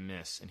and couldn't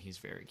miss, and he's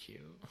very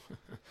cute.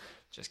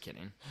 Just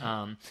kidding.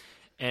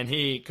 And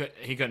he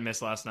couldn't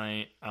miss last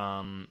night.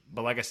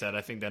 But like I said,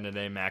 I think at the end of the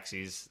day,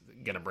 Maxey's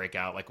going to break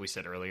out, like we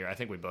said earlier. I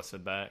think we both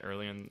said that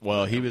earlier.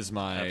 He was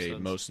my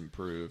episodes. most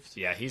improved.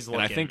 Yeah, he's and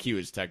looking. I think he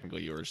was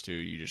technically yours too.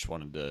 You just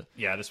wanted to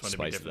I just wanted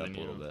to be spice it different up than a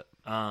little you.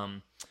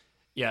 bit.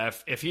 Yeah,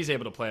 if he's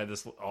able to play at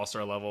this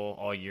All-Star level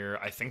all year,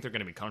 I think they're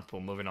going to be comfortable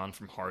moving on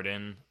from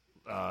Harden.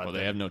 Well,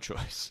 they have no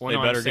choice. Well, they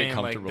no, better I'm saying, get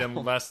comfortable.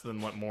 Like, less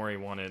than what Morey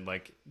wanted.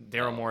 Like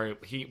Daryl Morey,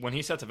 when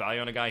he sets a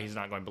value on a guy, he's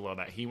not going below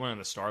that. He wanted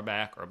a star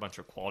back or a bunch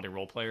of quality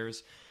role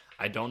players.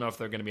 I don't know if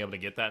they're going to be able to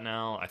get that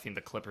now. I think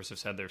the Clippers have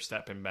said they're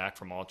stepping back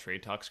from all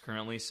trade talks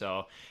currently.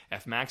 So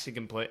if Maxey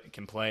can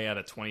play at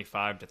a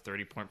 25 to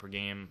 30 point per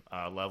game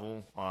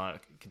level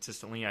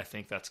consistently, I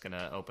think that's going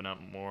to open up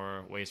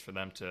more ways for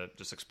them to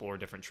just explore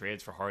different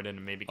trades for Harden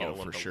and maybe get a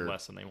little bit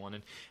less than they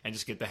wanted and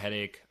just get the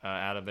headache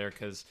out of there,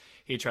 because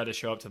he tried to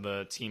show up to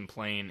the team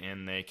plane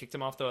and they kicked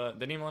him off they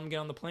didn't even let him get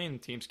on the plane.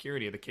 Team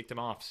security, they kicked him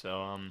off.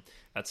 So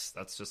that's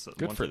just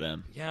good for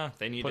them. Yeah,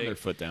 they need putting their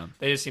foot down.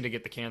 They just need to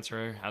get the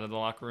cancer out of the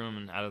locker room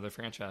and out of their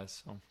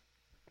franchise. So.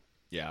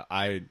 Yeah,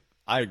 I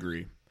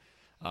agree.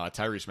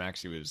 Tyrese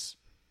Maxey was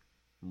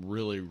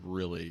really,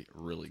 really,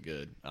 really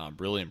good.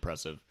 Really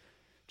impressive.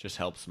 Just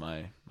helps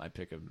my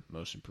pick of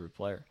most improved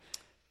player.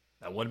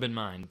 That would have been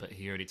mine, but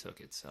he already took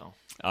it. So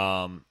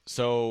I'll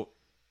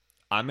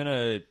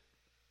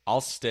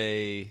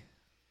stay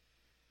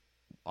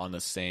on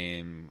the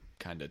same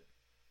kind of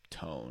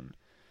tone.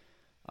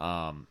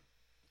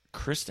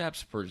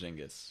 Kristaps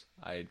Porzingis.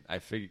 I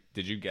figured.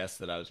 Did you guess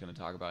that I was going to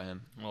talk about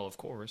him? Well, of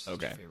course.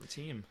 Okay. It's your favorite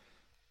team.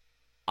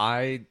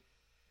 I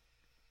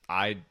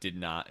did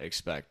not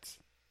expect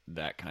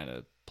that kind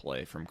of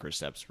play from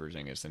Kristaps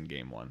Porzingis in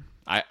Game 1.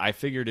 I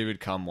figured it would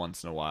come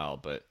once in a while,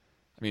 but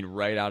I mean,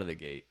 right out of the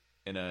gate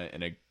in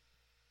a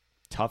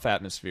tough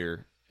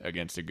atmosphere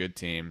against a good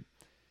team,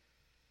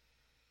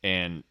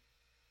 and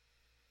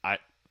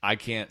I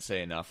can't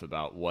say enough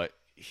about what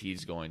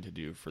he's going to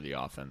do for the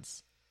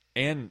offense.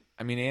 And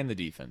the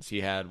defense.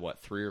 He had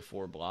 3 or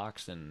 4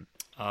 blocks, and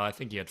I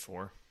think he had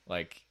 4.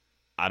 Like,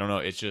 I don't know.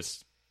 It's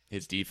just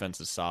his defense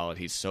is solid.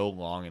 He's so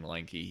long and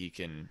lanky. He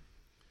can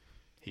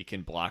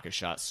block a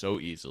shot so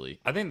easily.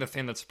 I think the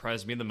thing that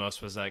surprised me the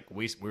most was like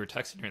we were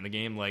texting during the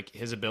game, like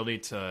his ability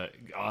to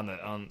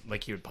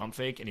like he would pump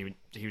fake and he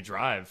would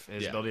drive.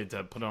 His ability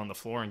to put it on the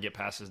floor and get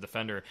past his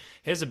defender.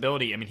 His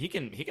ability, I mean, he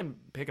can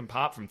pick and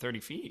pop from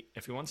 30 feet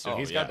if he wants to.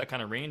 He's got that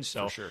kind of range.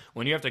 So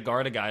when you have to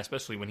guard a guy,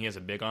 especially when he has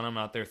a big on him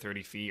out there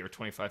 30 feet or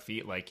 25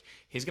 feet, like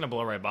he's gonna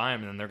blow right by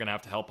him, and then they're gonna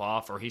have to help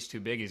off, or he's too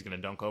big, he's gonna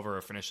dunk over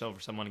or finish over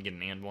someone and get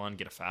an and one,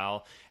 get a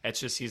foul. It's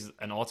just he's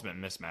an ultimate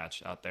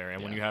mismatch out there.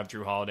 And when you have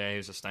Drew Holiday,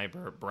 who's a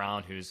sniper,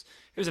 Brown, who's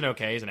an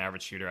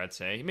average shooter, I'd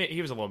say.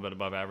 He was a little bit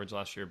above average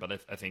last year, but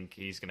I think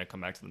he's going to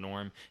come back to the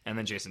norm. And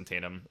then Jason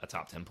Tatum, a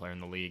top 10 player in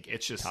the league.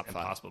 It's just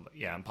impossible.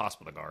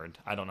 Impossible to guard.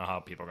 I don't know how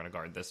people are going to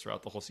guard this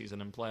throughout the whole season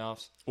in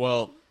playoffs.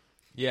 Well,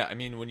 yeah, I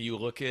mean, when you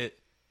look at,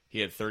 he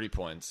had 30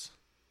 points,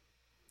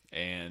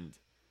 and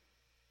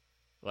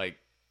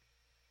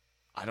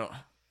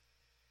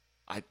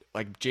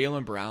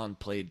Jaylen Brown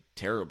played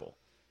terrible.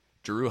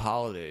 Drew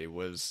Holiday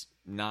was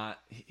not.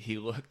 He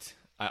looked.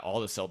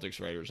 All the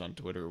Celtics writers on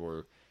Twitter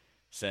were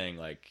saying,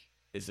 like,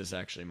 is this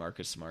actually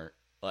Marcus Smart?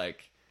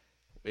 Like,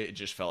 it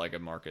just felt like a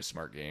Marcus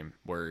Smart game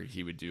where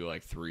he would do,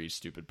 3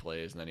 stupid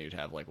plays, and then he would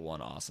have,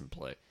 1 awesome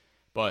play.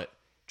 But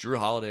Drew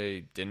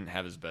Holiday didn't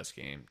have his best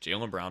game.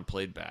 Jaylen Brown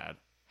played bad.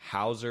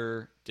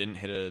 Hauser didn't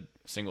hit a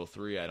single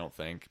 3, I don't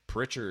think.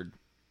 Pritchard,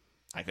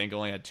 I think,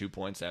 only had 2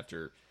 points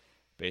after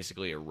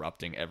basically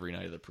erupting every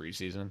night of the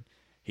preseason.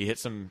 He hit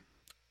some,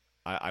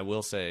 I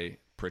will say,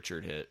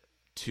 Pritchard hit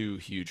 2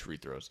 huge free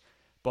throws.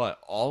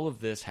 But all of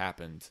this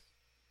happened,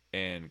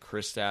 and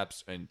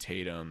Kristaps and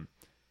Tatum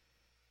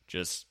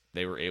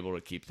they were able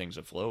to keep things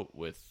afloat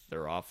with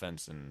their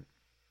offense, and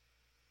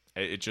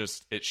it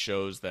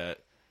shows that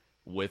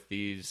with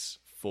these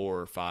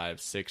 4, 5,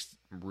 6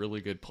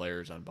 really good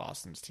players on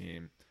Boston's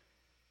team,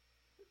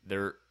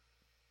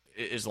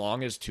 as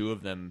long as 2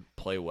 of them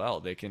play well,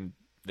 they can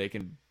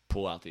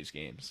pull out these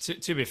games.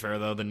 To be fair,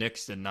 though, the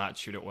Knicks did not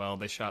shoot it well.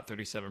 They shot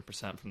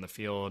 37% from the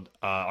field.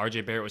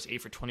 RJ Barrett was 8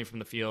 for 20 from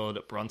the field.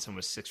 Brunson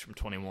was 6 from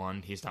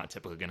 21. He's not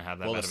typically going to have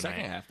that bad of a night. Well, the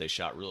second half, they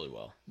shot really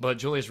well. But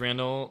Julius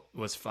Randle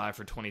was 5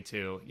 for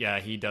 22. Yeah,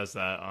 he does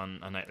that on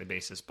a nightly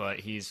basis, but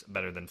he's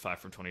better than 5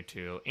 for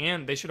 22.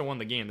 And they should have won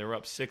the game. They were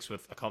up 6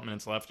 with a couple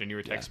minutes left, and you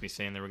were texting me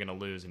saying they were going to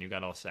lose, and you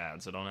got all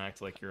sad. So don't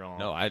act like you're all...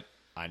 No,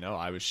 I know.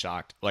 I was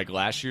shocked.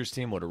 Last year's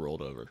team would have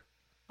rolled over.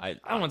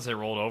 I wouldn't say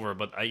rolled over,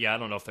 but I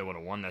don't know if they would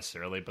have won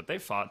necessarily, but they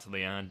fought to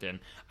the end. And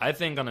I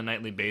think on a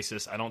nightly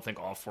basis, I don't think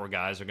all four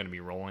guys are going to be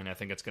rolling. I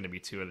think it's going to be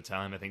two at a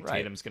time. I think Right.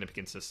 Tatum's going to be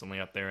consistently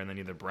up there, and then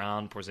either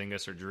Brown,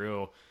 Porzingis, or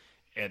Drew,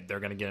 they're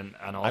going to get an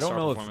I all-star don't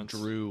know performance. if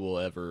Drew will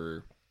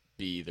ever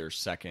be their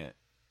second.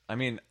 I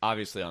mean,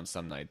 obviously on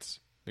some nights,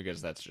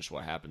 because that's just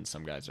what happens.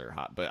 Some guys are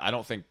hot, but I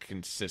don't think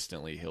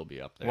consistently he'll be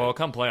up there. Well,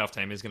 come playoff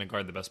time, he's going to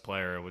guard the best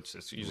player, which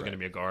is usually Right. going to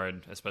be a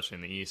guard, especially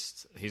in the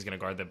East. He's going to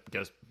guard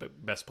the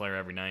best player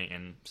every night,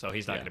 and so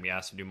he's not Yeah. going to be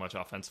asked to do much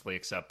offensively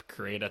except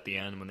create at the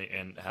end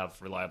and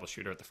have reliable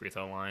shooter at the free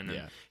throw line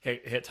and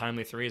hit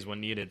timely threes when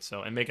needed.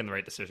 So and making the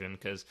right decision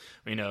because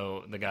we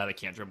know the guy that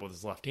can't dribble with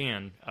his left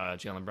hand,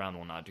 Jaylen Brown,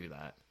 will not do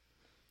that.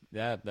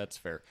 Yeah, that's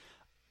fair.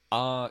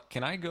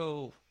 Can I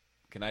go?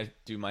 Can I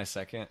do my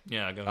second?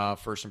 Yeah, go ahead.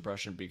 First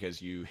impression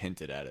because you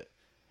hinted at it,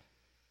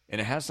 and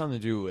it has something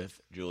to do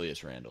with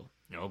Julius Randle.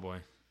 Oh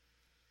boy.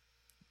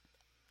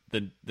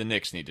 The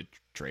Knicks need to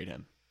trade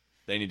him.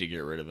 They need to get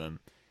rid of him.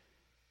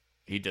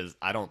 He does.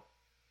 I don't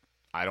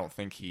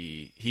think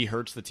he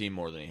hurts the team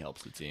more than he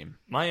helps the team.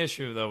 My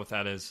issue though with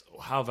that is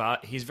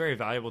he's very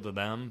valuable to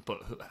them,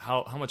 but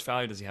how much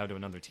value does he have to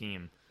another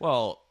team?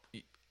 Well,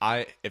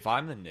 if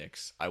I'm the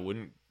Knicks, I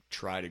wouldn't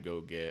try to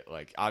go get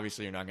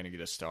obviously you're not going to get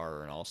a star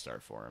or an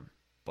all-star for him,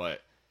 but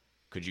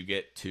could you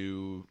get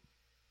two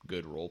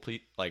good role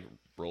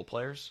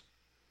players?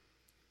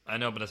 I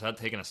know, but it's not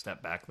taking a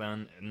step back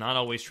then. Not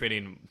always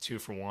trading 2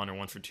 for 1 or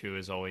 1 for 2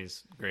 is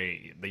always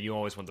great. You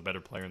always want the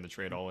better player in the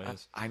trade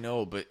always. I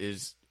know, but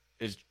is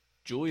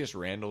Julius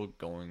Randle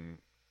going?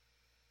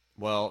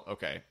 Well,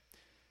 okay.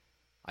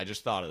 I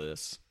just thought of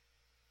this.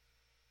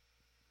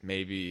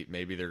 Maybe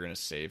they're going to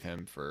save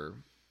him for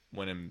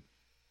when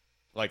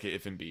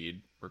if Embiid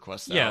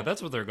requests that. Yeah,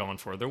 that's what they're going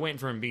for. They're waiting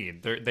for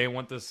Embiid. They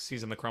want this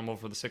season to crumble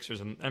for the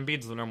Sixers, and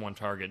Embiid's the number one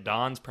target.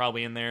 Don's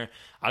probably in there.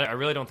 I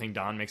really don't think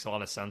Don makes a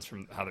lot of sense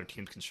from how their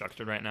team's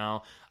constructed right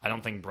now. I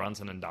don't think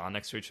Brunson and Don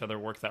next to each other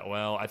work that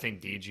well. I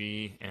think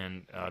DG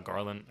and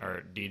Garland,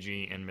 or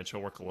DG and Mitchell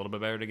work a little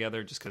bit better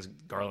together just because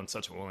Garland's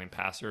such a willing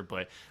passer,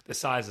 but the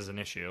size is an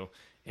issue.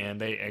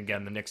 And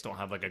the Knicks don't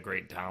have a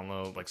great down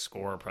low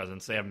scorer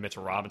presence. They have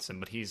Mitchell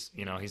Robinson, but he's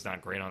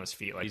not great on his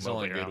feet. He's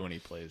only good when he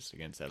plays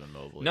against Evan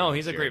Mobley. No,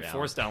 he's a great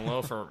force down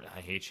low for. I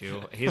hate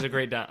you. He's a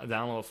great down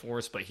low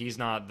force, but he's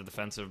not the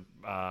defensive.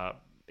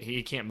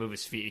 He can't move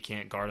his feet. He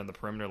can't guard on the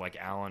perimeter like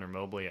Allen or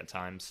Mobley at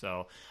times.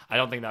 So I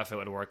don't think that fit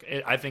would work.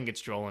 I think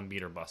it's Joel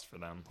Embiid or bust for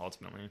them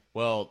ultimately.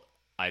 Well,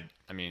 I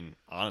mean,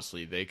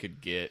 honestly, they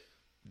could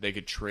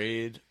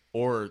trade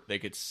or they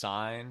could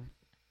sign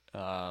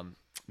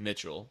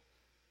Mitchell.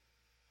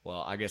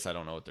 Well, I guess I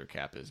don't know what their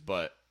cap is,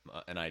 but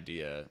an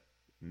idea,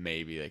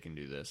 maybe they can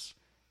do this.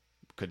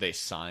 Could they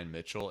sign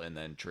Mitchell and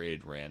then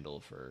trade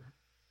Randall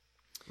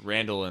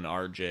and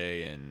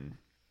RJ and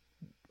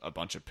a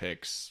bunch of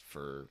picks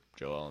for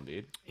Joel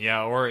Embiid?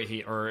 Yeah, or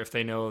if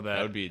they know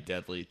that would be a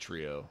deadly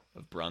trio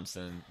of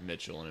Brunson,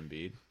 Mitchell, and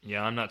Embiid.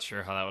 Yeah, I'm not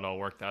sure how that would all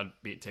work. That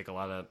would take a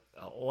lot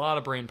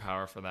of brain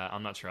power for that.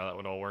 I'm not sure how that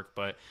would all work,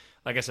 but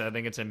like I said, I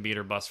think it's Embiid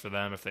or bust for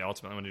them if they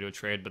ultimately want to do a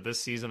trade. But this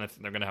season, I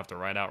think they're going to have to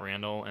ride out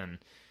Randall, and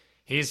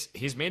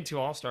he's made 2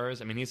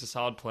 All-Stars. I mean, he's a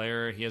solid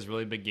player. He has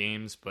really big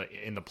games, but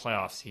in the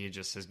playoffs,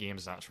 his game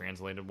is not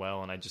translated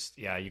well, and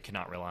you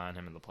cannot rely on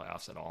him in the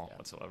playoffs at all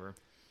whatsoever.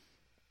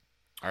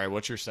 All right,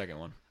 what's your second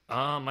one?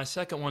 My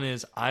second one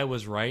is I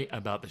was right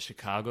about the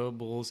Chicago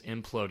Bulls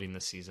imploding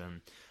this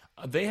season.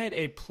 They had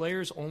a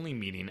players-only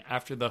meeting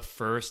after the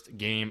first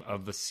game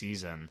of the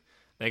season.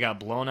 They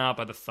got blown out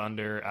by the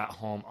Thunder at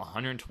home,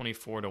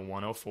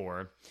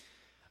 124-104.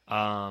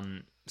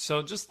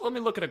 So just let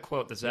me look at a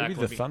quote that Zach.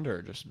 Maybe the Thunder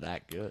are just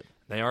that good.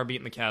 They are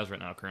beating the Cavs right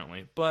now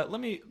currently. But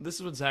this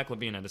is what Zach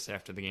LaVine had to say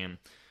after the game.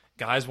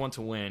 Guys want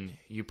to win.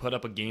 You put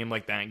up a game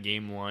like that in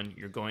game 1,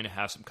 you're going to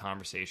have some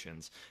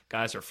conversations.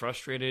 Guys are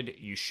frustrated.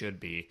 You should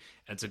be.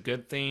 It's a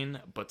good thing,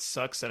 but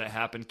sucks that it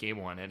happened game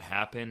 1. It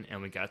happened,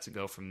 and we got to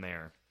go from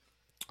there.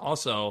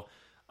 Also,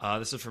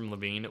 this is from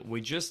Levine.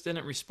 We just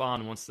didn't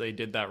respond once they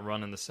did that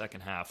run in the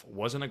second half.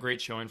 Wasn't a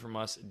great showing from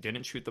us.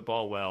 Didn't shoot the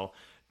ball well.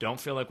 Don't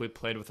feel like we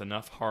played with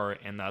enough heart,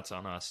 and that's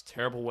on us.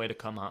 Terrible way to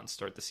come out and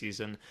start the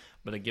season,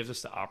 but it gives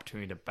us the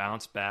opportunity to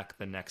bounce back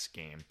the next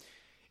game.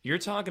 You're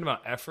talking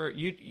about effort.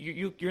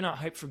 You're not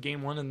hyped for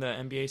game 1 in the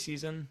NBA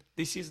season.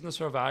 These seasons are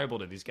so valuable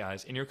to these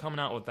guys, and you're coming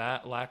out with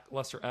that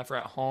lackluster effort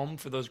at home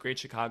for those great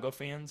Chicago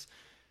fans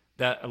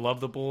that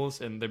love the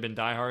Bulls, and they've been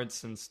diehards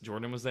since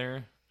Jordan was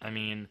there. I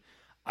mean,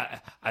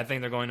 I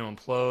think they're going to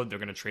implode. They're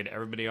going to trade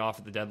everybody off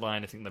at the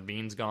deadline. I think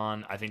LaVine's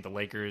gone. I think the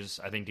Lakers,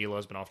 I think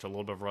D'Lo's been off to a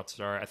little bit of a rough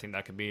start. I think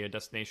that could be a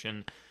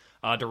destination.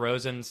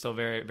 DeRozan, still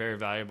very, very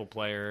valuable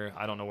player.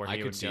 I don't know where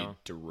he would go. I could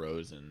see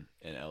DeRozan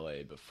in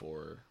LA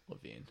before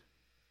LaVine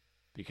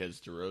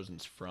because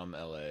DeRozan's from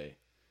LA.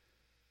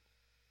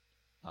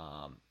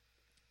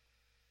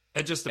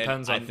 It just And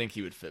depends I on. think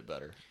he would fit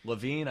better.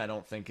 Levine, I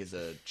don't think is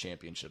a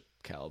championship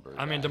caliber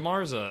I mean, guy.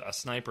 DeMar's a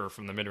sniper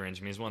from the mid range.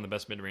 I mean, he's one of the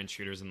best mid range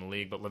shooters in the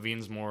league. But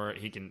Levine's more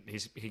he can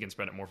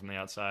spread it more from the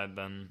outside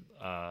than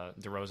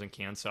DeRozan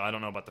can. So I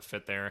don't know about the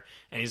fit there.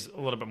 And he's a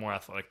little bit more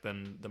athletic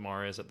than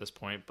DeMar is at this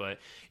point. But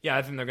yeah,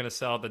 I think they're going to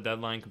sell at the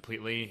deadline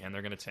completely, and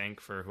they're going to tank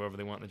for whoever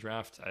they want in the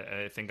draft.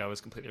 I think I was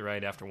completely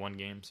right after one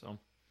game. So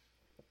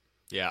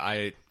Yeah,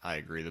 I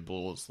agree. The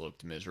Bulls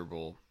looked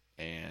miserable,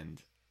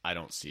 and I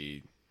don't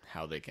see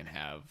how they can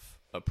have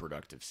a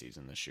productive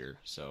season this year.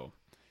 So,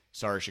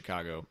 sorry,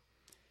 Chicago.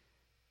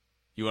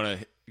 You want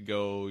to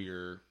go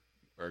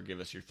or give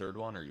us your third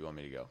one, or you want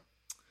me to go?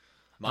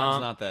 Mine's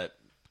not that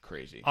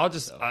crazy. I'll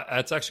just. so.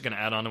 It's actually going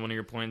to add on to one of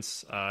your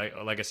points.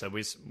 Like I said,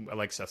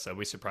 like Seth said,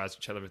 we surprised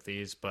each other with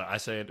these. But I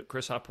said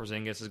Kristaps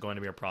Porzingis is going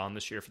to be a problem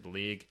this year for the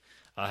league.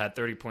 Had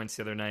 30 points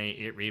the other night,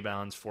 8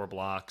 rebounds, 4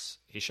 blocks.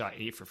 He shot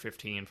 8 for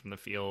 15 from the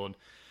field,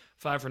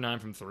 5 for 9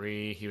 from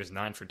 3. He was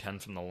 9 for 10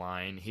 from the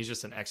line. He's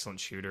just an excellent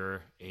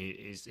shooter.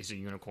 He's a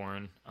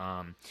unicorn.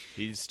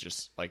 He's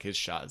just like his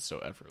shot is so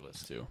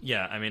effortless too.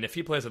 Yeah, I mean, if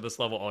he plays at this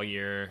level all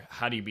year,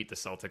 how do you beat the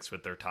Celtics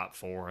with their top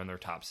 4 and their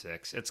top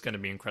 6? It's going to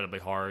be incredibly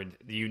hard.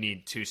 You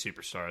need 2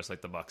 superstars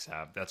like the Bucks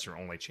have. That's your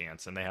only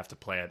chance, and they have to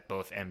play at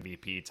both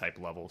MVP type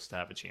levels to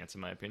have a chance,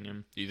 in my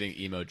opinion. Do you think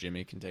Emo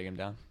Jimmy can take him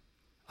down?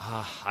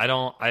 I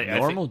don't.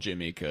 Normal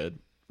Jimmy could.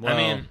 Well,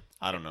 mean,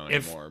 I don't know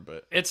anymore,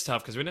 but it's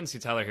tough because we didn't see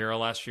Tyler Hero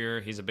last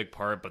year. He's a big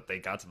part, but they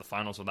got to the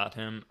finals without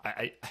him.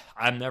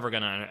 I'm never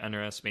going to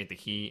underestimate the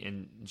Heat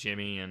and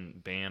Jimmy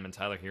and Bam and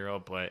Tyler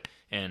Hero,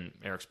 and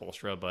Eric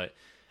Spoelstra, but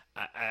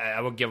I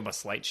will give them a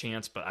slight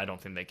chance, but I don't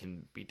think they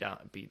can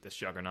beat this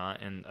juggernaut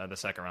in the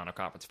second round of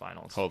conference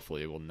finals.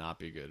 hopefully it will not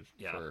be good.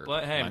 Yeah, for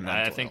but hey, my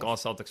mental I think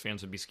health. all Celtics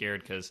fans would be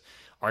scared because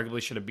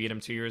arguably should have beat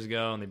him 2 years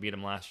ago, and they beat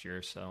him last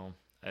year, so...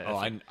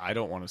 I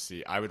don't want to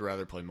see. I would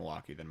rather play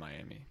Milwaukee than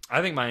Miami.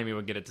 I think Miami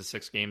would get it to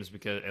 6 games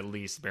because at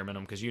least bare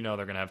minimum because they're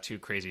going to have 2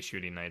 crazy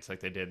shooting nights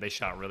like they did. They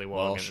shot really well.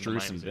 Well, against the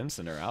Strus and Miami.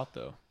 Vincent are out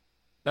though.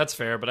 That's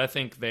fair, but I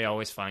think they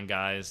always find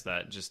guys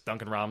that just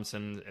Duncan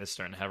Robinson is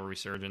starting to have a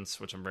resurgence,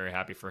 which I'm very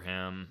happy for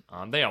him.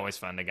 They always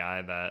find a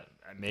guy that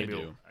maybe, They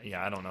do.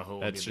 I don't know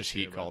who. That's just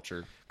Heat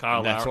culture. Kyle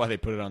And that's Lowry- why they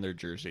put it on their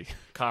jersey.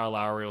 Kyle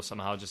Lowry will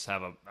somehow just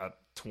have a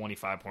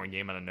 25-point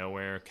game out of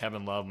nowhere.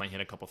 Kevin Love might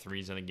hit a couple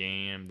threes in a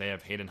game. They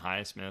have Hayden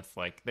Highsmith.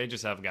 Like they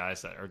just have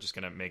guys that are just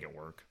going to make it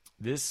work.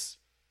 This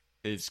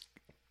is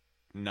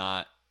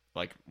not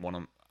like one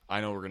of. I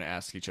know we're going to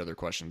ask each other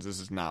questions. This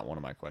is not one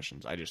of my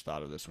questions. I just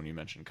thought of this when you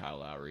mentioned Kyle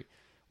Lowry.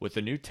 With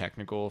the new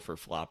technical for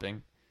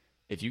flopping,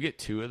 if you get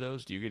 2 of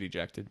those, do you get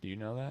ejected? Do you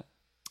know that?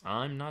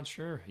 I'm not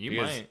sure. You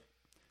Because- might.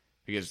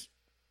 Because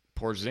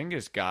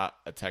Porzingis got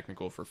a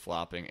technical for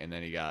flopping, and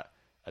then he got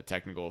a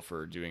technical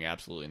for doing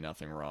absolutely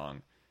nothing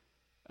wrong.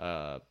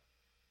 When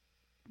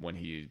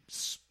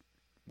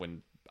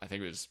I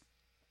think it was,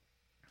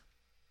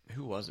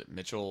 who was it?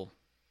 Mitchell?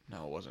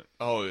 No, it wasn't.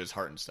 Oh, it was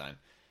Hartenstein.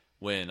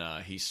 When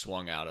he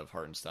swung out of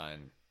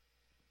Hartenstein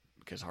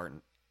because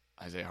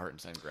Isaiah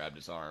Hartenstein grabbed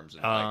his arms.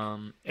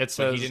 And It but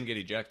says he didn't get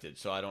ejected,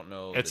 so I don't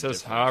know. It the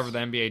says, difference. however, the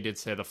NBA did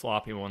say the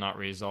flopping will not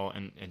result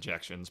in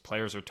ejections.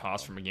 Players are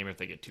tossed from a game if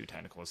they get 2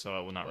 technicals, so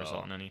it will not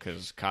result in any.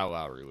 Because Kyle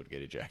Lowry would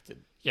get ejected.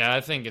 Yeah,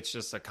 I think it's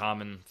just a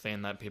common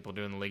thing that people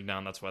do in the league now.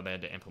 And that's why they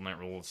had to implement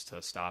rules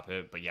to stop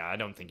it. But yeah, I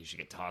don't think you should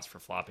get tossed for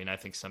flopping. I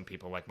think some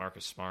people like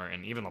Marcus Smart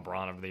and even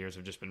LeBron over the years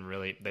have just been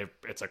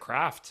it's a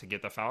craft to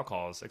get the foul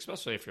calls,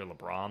 especially if you're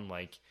LeBron.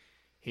 Like,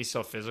 he's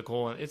so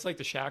physical. And it's like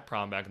the Shaq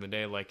problem back in the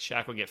day. Like,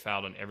 Shaq would get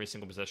fouled on every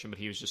single possession, but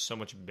he was just so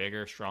much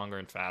bigger, stronger,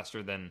 and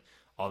faster than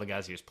all the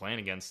guys he was playing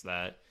against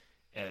that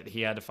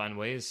he had to find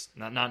ways,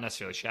 not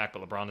necessarily Shaq,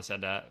 but LeBron has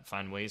had to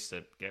find ways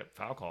to get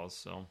foul calls.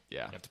 So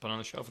Yeah. you have to put on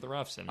the show for the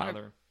refs. And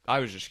I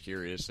was just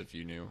curious if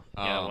you knew.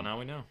 well, now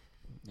we know.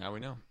 Now we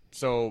know.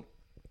 So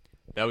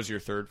that was your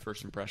third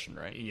first impression,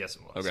 right? Yes,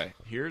 it was. Okay.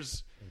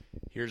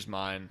 Here's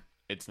mine.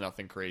 It's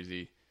nothing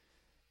crazy,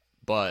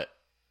 but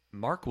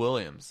Mark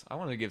Williams. I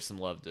want to give some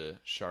love to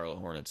Charlotte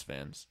Hornets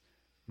fans.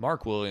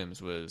 Mark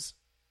Williams was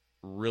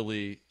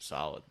really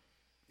solid.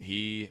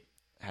 He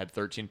had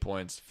 13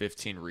 points,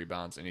 15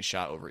 rebounds, and he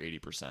shot over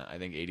 80%. I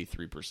think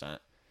 83%.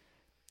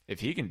 If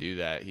he can do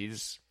that,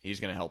 he's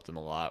going to help them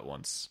a lot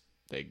once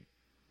they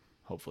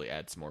hopefully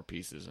add some more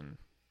pieces and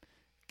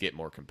get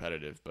more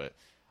competitive. But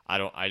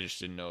I just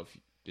didn't know if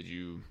did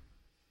you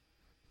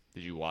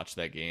watch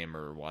that game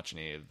or watch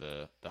any of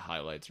the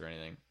highlights or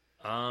anything?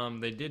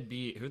 They did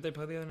beat. Who did they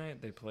play the other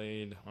night? They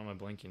played. Why am I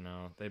blanking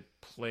now? They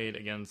played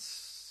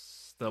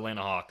against the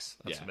Atlanta Hawks.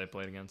 That's Yeah. what they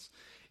played against.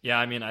 Yeah,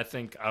 I mean, I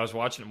think I was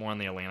watching it more on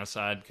the Atlanta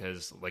side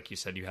because, like you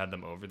said, you had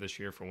them over this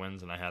year for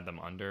wins, and I had them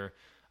under.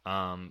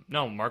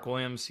 No, Mark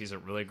Williams, he's a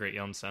really great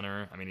young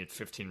center. I mean, he had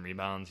 15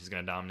 rebounds. He's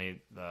going to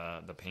dominate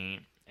the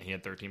paint. And he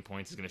had 13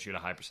 points. He's going to shoot a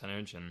high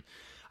percentage. And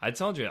I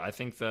told you, I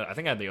think I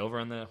had the over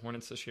on the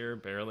Hornets this year,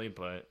 barely,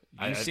 but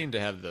You seem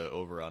to have the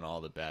over on all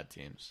the bad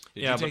teams.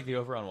 Did Yeah, you take the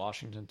over on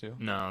Washington too?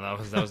 No, that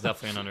was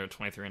definitely an under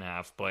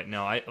 23.5. But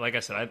no, like I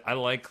said, I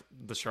like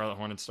the Charlotte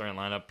Hornets starting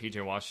lineup: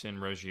 PJ Washington,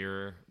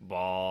 Rozier,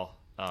 Ball,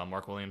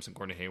 Mark Williams and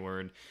Gordon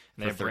Hayward.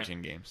 And they For have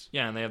 13 games.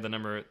 Yeah, and they have the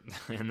number,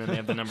 and then they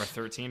have the number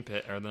 13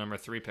 pick or the number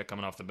 3 pick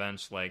coming off the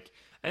bench. Like,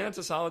 I think that's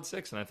a solid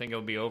 6, and I think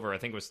it'll be over. I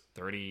think it was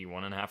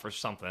 31.5 or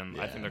something.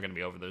 Yeah. I think they're going to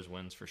be over those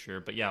wins for sure.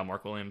 But yeah,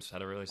 Mark Williams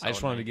had a really solid I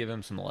just wanted night. to give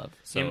him some love.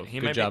 So He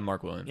good might job, be-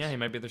 Mark Williams. Yeah, he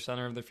might be the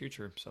center of their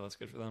future, so that's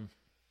good for them.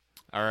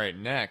 All right,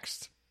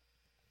 next,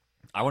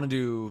 I want to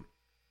do.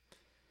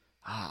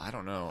 I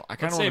don't know. I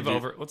kind of want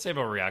to do. Let's save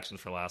overreactions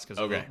for last because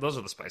Okay. those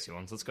are the spicy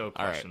ones. Let's go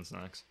questions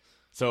next.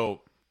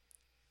 So,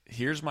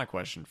 here's my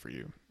question for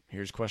you.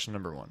 Here's question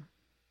number 1.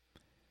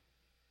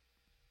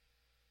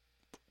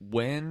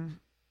 When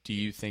do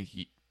you think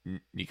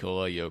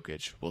Nikola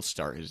Jokic will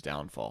start his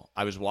downfall?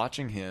 I was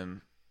watching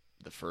him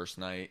the first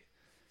night,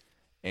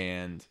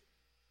 and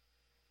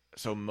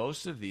so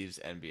most of these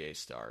NBA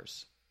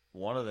stars,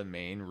 one of the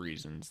main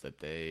reasons that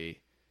they,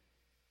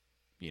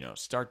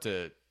 start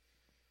to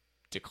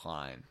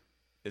decline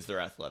is their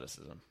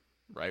athleticism,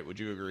 right? Would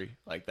you agree?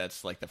 Like,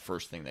 that's like the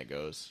first thing that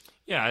goes.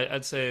 Yeah,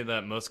 I'd say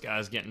that most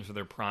guys get into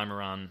their prime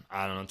around,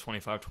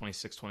 25,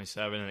 26,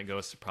 27, and it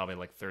goes to probably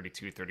like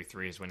 32,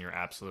 33 is when you're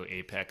absolute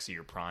apex of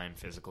your prime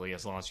physically,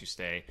 as long as you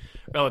stay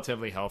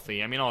relatively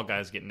healthy. I mean, all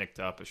guys get nicked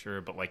up,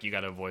 sure, but like you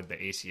got to avoid the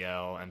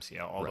ACL,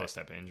 MCL, all those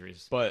type of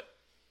injuries. But,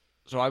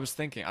 so I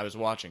was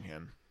watching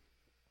him,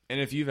 and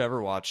if you've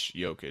ever watched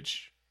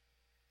Jokic,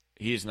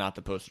 he is not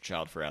the poster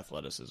child for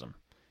athleticism.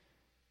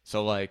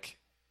 So, like,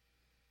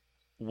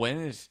 when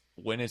is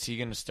he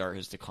going to start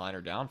his decline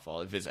or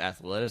downfall if his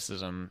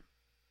athleticism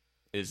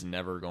is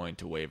never going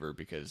to waver?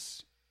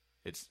 Because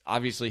it's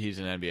obviously he's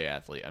an NBA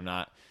athlete. I'm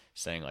not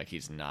saying like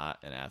he's not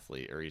an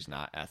athlete or he's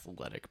not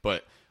athletic,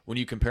 but when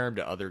you compare him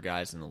to other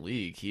guys in the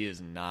league, he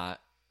is not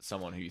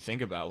someone who you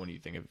think about when you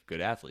think of good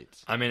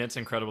athletes. I mean, it's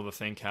incredible to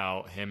think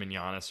how him and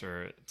Giannis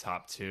are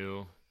top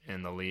 2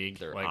 in the league.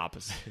 They're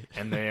opposite.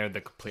 And they are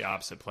the complete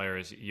opposite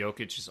players.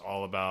 Jokic is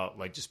all about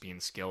like just being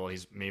skilled.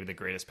 He's maybe the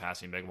greatest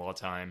passing big of all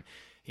time.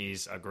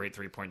 He's a great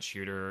 3-point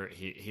shooter.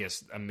 He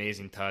has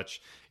amazing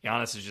touch.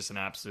 Giannis is just an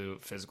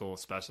absolute physical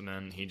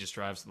specimen. He just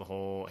drives to the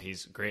hole.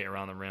 He's great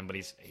around the rim, but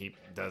he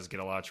does get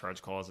a lot of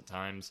charge calls at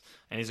times.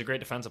 And he's a great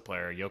defensive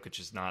player. Jokic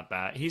is not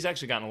bad. He's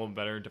actually gotten a little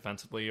better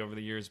defensively over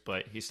the years,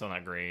 but he's still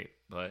not great.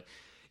 But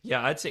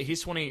yeah, I'd say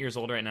he's 28 years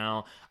old right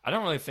now. I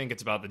don't really think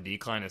it's about the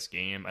decline of his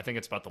game. I think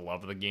it's about the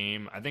love of the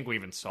game. I think we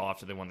even saw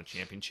after they won the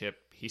championship,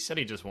 he said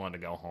he just wanted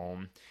to go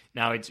home.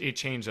 Now, it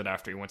changed it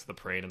after he went to the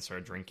parade and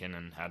started drinking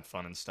and had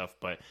fun and stuff,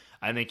 but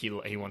I think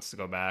he wants to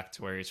go back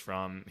to where he's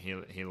from.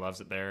 He loves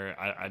it there.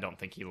 I don't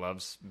think he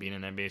loves being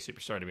an NBA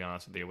superstar, to be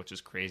honest with you, which is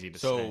crazy to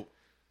say. So,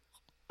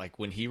 like,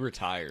 when he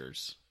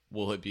retires,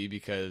 will it be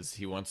because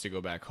he wants to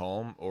go back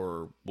home,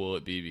 or will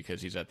it be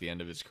because he's at the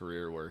end of his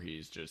career where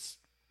he's just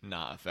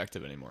not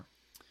effective anymore?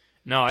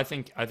 No, I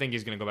think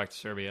he's going to go back to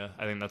Serbia.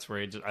 I think that's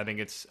where I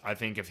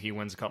think if he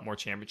wins a couple more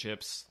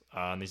championships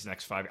in these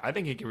next 5, I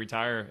think he can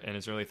retire in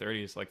his early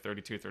 30s, like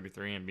 32,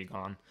 33, and be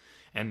gone.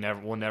 And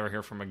we'll never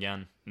hear from him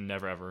again.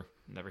 Never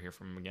hear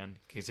from him again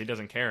because he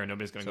doesn't care.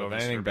 Nobody's going to go over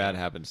if to anything Serbia. bad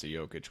happens to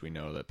Jokic, we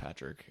know that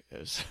Patrick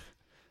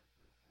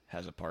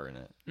has a part in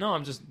it.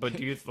 No, but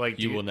do you like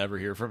you will never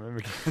hear from him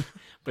again.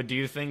 But do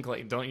you think,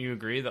 like, don't you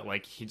agree that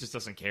like he just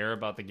doesn't care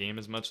about the game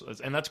as much?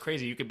 And that's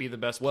crazy. You could be the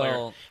best player.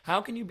 Well,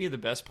 how can you be the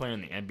best player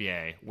in the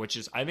NBA, which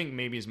is I think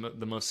maybe is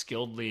the most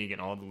skilled league in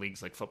all the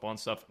leagues, like football and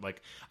stuff?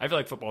 Like I feel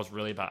like football is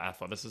really about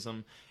athleticism.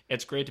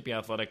 It's great to be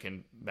athletic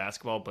in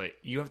basketball, but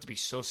you have to be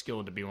so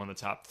skilled to be one of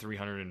the top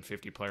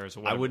 350 players.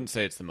 I wouldn't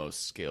say it's the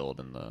most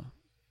skilled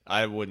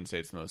I wouldn't say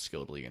it's the most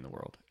skilled league in the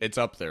world. It's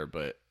up there,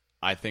 but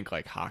I think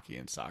like hockey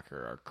and soccer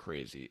are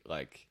crazy.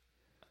 Like,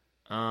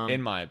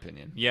 in my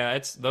opinion, yeah,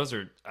 those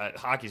are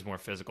hockey's more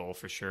physical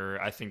for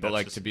sure. I think, but that's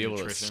like just to be able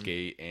nutrition. to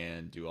skate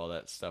and do all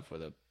that stuff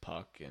with a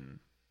puck, and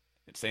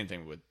it's same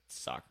thing with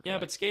soccer. Yeah,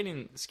 like, but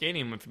skating, if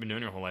you've been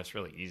doing your whole life, is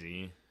really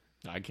easy.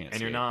 I can't. And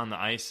skate. you're not on the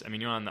ice. I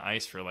mean, you're on the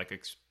ice for like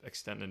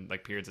extended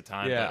like periods of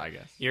time. Yeah, but I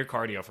guess your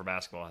cardio for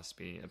basketball has to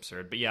be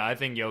absurd. But yeah, I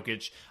think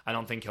Jokic. I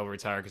don't think he'll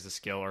retire because of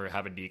skill or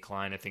have a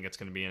decline. I think it's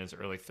going to be in his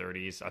early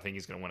 30s. I think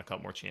he's going to win a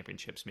couple more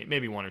championships,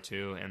 maybe 1 or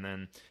 2, and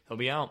then he'll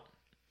be out.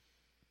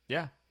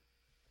 Yeah,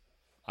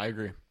 I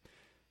agree.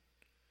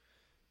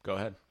 Go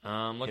ahead.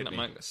 Looking at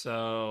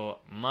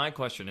my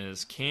question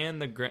is: can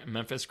the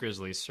Memphis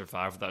Grizzlies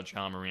survive without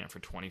John Morant for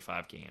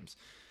 25 games?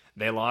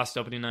 They lost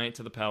opening night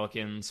to the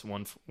Pelicans,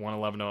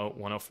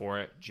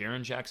 111-104.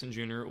 Jaren Jackson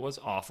Jr. was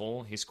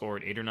awful. He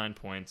scored 8 or 9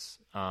 points.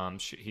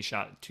 He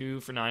shot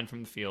 2 for 9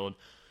 from the field,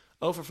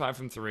 0 for 5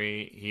 from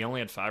 3. He only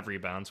had 5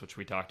 rebounds, which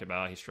we talked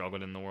about. He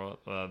struggled in the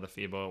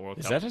FIBA World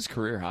Cup. Is that his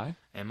career high?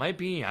 It might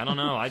be. I don't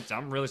know.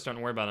 I'm really starting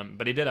to worry about him.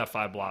 But he did have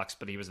 5 blocks,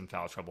 but he was in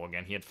foul trouble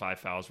again. He had 5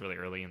 fouls really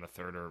early in the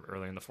third or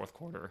early in the fourth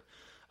quarter.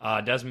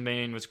 Desmond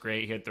Bane was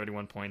great. He had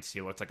 31 points. He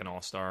looked like an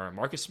all-star.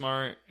 Marcus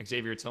Smart,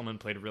 Xavier Tillman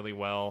played really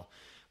well.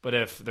 But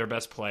if their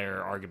best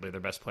player, arguably their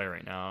best player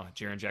right now,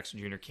 Jaren Jackson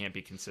Jr. can't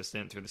be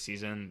consistent through the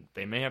season,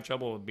 they may have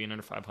trouble with being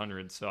under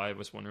 500. So I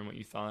was wondering what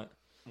you thought.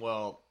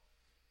 Well,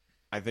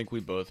 I think we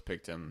both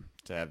picked him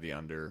to have the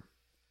under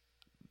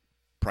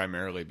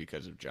primarily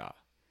because of Ja.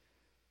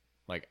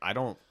 Like, I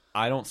don't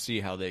I don't see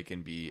how they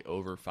can be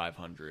over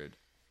 500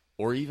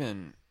 or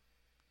even,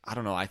 I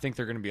don't know. I think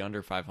they're going to be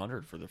under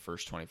 500 for the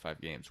first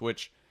 25 games,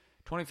 which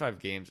 25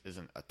 games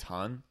isn't a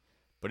ton,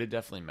 but it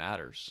definitely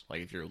matters.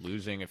 Like if you're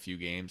losing a few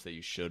games that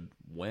you should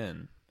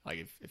win,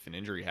 like if an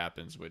injury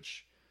happens,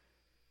 which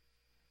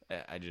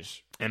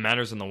it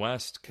matters in the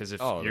West because if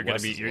you're going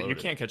to be you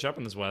can't catch up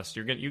in this West.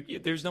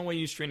 There's no way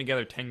you string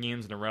together 10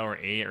 games in a row or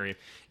 8, or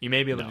you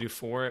may be able to do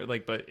 4.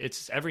 Like, but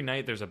it's every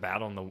night there's a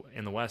battle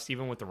in the West,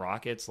 even with the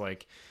Rockets.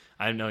 Like,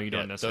 I know you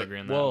don't necessarily agree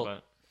on that,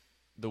 but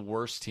the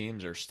worst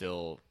teams are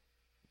still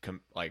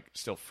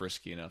still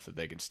frisky enough that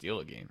they can steal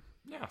a game.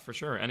 Yeah, for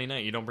sure. Any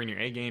night you don't bring your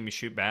A game, you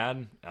shoot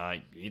bad,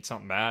 you eat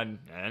something bad,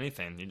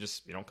 anything.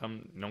 You don't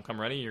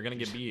come ready, you're gonna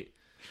get beat.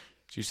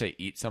 Did you say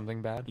eat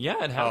something bad?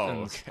 Yeah, it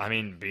happens. Okay. I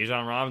mean,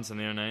 Bijan Robinson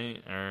the other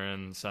night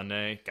or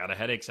Sunday got a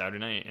headache Saturday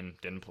night and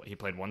didn't play. He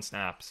played 1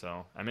 snap.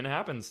 So I mean, it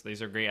happens.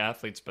 These are great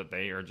athletes, but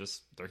they're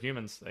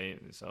humans. Maybe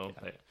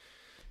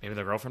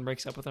their girlfriend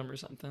breaks up with them or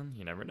something.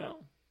 You never know.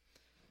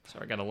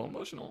 Sorry, I got a little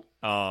emotional.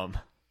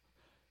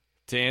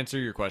 To answer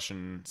your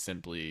question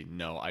simply,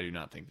 no, I do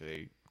not think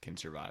they can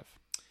survive.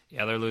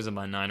 Yeah, they're losing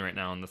by 9 right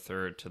now in the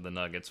third to the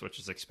Nuggets, which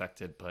is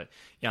expected. But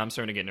yeah, I'm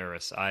starting to get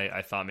nervous.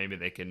 I thought maybe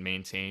they could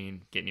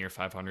maintain, get near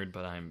 500,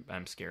 but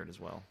I'm scared as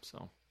well.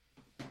 So,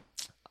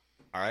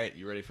 all right,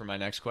 you ready for my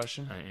next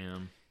question? I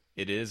am.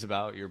 It is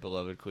about your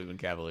beloved Cleveland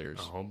Cavaliers.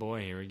 Oh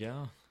boy, here we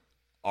go.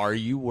 Are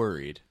you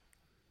worried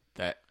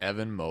that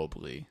Evan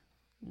Mobley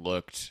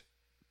looked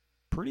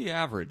pretty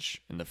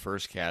average in the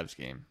first Cavs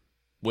game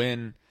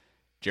when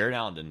Jared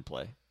Allen didn't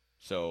play?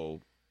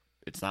 So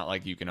it's not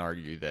like you can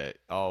argue that,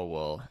 oh,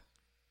 well,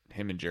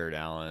 him and Jared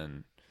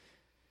Allen,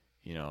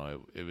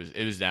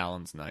 it was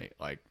Allen's night.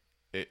 Like,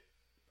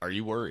 are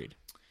you worried?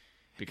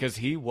 Because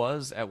he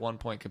was at one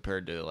point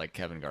compared to like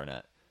Kevin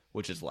Garnett,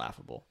 which is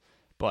laughable.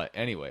 But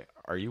anyway,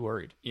 are you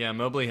worried? Yeah,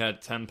 Mobley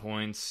had 10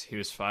 points. He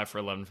was 5 for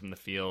 11 from the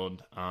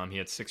field. He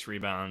had 6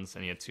 rebounds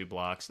and he had 2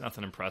 blocks.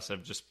 Nothing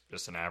impressive,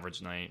 just an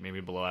average night,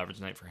 maybe below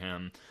average night for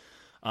him.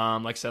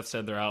 Like Seth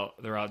said, they're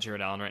out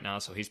Jared Allen right now,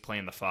 so he's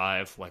playing the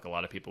 5 like a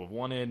lot of people have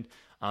wanted.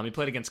 He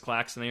played against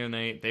Claxton the other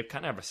night. They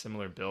kind of have a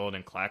similar build,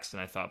 and Claxton,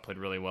 I thought, played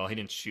really well. He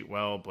didn't shoot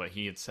well, but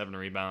he had 7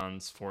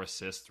 rebounds, 4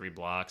 assists, 3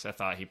 blocks. I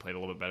thought he played a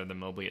little bit better than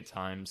Mobley at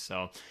times.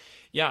 So,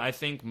 yeah, I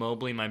think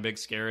Mobley, my big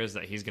scare is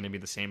that he's going to be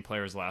the same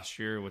player as last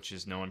year, which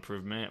is no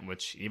improvement,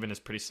 which even is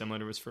pretty similar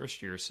to his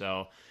first year.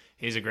 So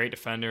he's a great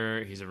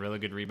defender. He's a really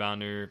good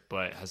rebounder,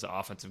 but has the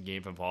offensive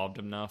game evolved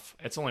enough?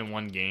 It's only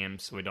 1 game,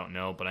 so we don't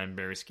know, but I'm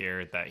very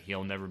scared that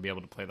he'll never be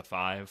able to play the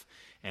 5,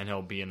 and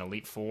he'll be an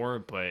elite 4,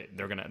 but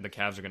the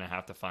Cavs are going to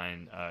have to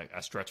find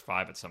a stretch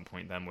 5 at some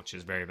point then, which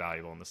is very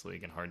valuable in this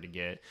league and hard to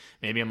get.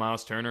 Maybe a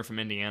Miles Turner from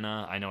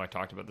Indiana. I know I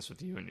talked about this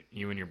with you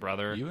and your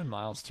brother. You and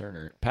Miles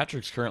Turner.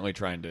 Patrick's currently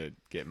trying to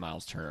get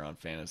Miles Turner on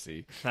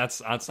fantasy.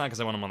 That's not because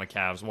I want him on the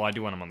Cavs. Well, I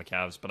do want him on the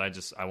Cavs, but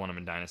I want him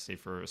in Dynasty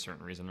for a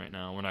certain reason right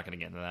now. We're not going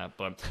to get into that.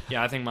 But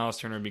yeah, I think Miles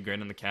Turner would be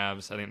great in the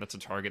Cavs. I think that's a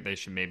target they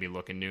should maybe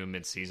look into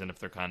mid-season if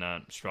they're kind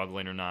of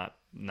struggling or not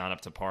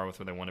up to par with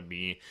where they want to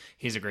be.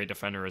 He's a great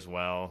defender as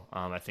well.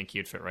 I think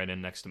he'd fit right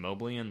in next to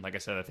Mobley. And like I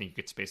said, I think you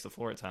could space the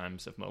floor at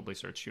times if Mobley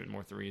starts shooting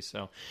more threes.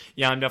 So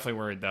yeah, I'm definitely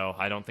worried though.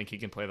 I don't think he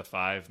can play the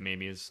 5.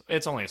 Maybe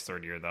it's only his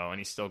 3rd year though, and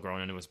he's still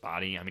growing into his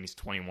body. I mean, he's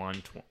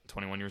 21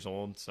 years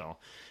old. So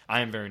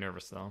I am very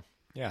nervous though.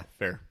 Yeah,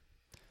 fair.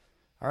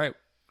 All right,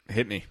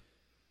 hit me.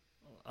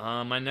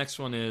 My next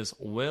one is,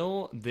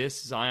 will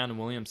this Zion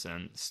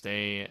Williamson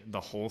stay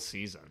the whole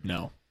season?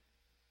 No.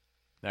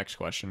 Next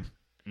question.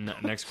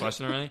 Next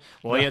question already?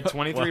 Well, he had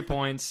 23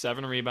 points,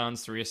 7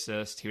 rebounds, 3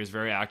 assists. He was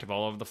very active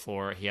all over the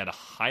floor. He had a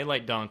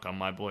highlight dunk on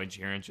my boy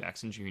Jaren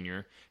Jackson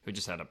Jr., who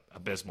just had an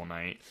abysmal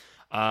night.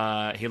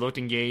 He looked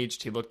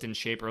engaged. He looked in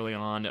shape early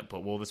on,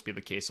 but will this be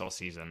the case all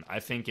season?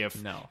 I think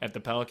if the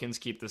Pelicans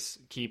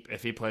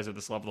if he plays at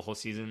this level the whole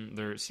season,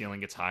 their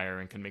ceiling gets higher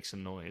and can make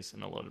some noise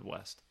in a loaded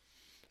West.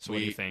 So what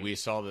do you think? We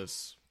saw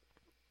this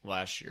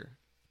last year.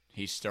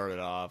 He started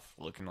off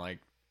looking like,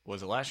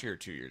 was it last year or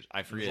 2 years?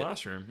 I forget. It was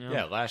last year.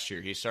 Yeah, last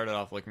year. He started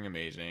off looking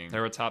amazing. They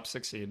were a top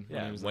 6 seed.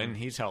 Yeah, when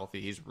he's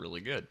healthy, he's really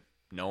good.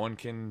 No one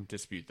can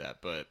dispute that,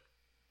 but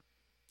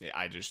yeah,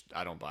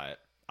 I don't buy it.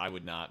 I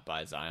would not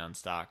buy Zion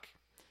stock.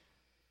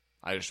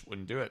 I just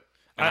wouldn't do it.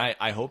 And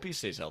I hope he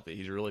stays healthy.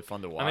 He's really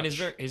fun to watch. I mean,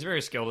 he's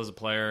very skilled as a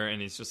player, and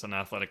he's just an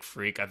athletic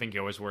freak. I think you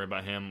always worry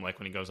about him, like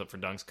when he goes up for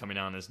dunks, coming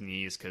down on his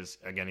knees, because,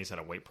 again, he's had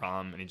a weight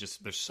problem, and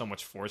there's so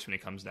much force when he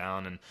comes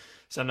down. And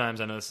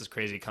sometimes, I know this is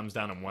crazy, he comes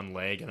down on one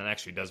leg, and it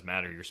actually does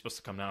matter. You're supposed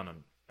to come down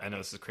on, I know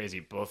this is crazy,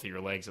 both of your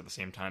legs at the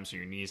same time, so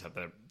your knees have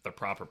the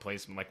proper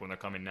placement, like when they're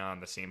coming down,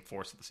 the same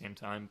force at the same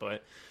time.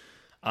 But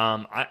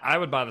I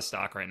would buy the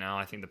stock right now.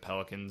 I think the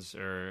Pelicans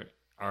are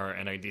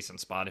in a decent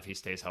spot if he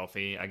stays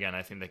healthy. Again,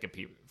 I think they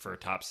compete for a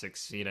top 6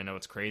 seed. I know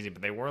it's crazy,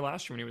 but they were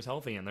last year when he was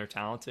healthy, and they're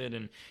talented,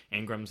 and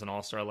Ingram's an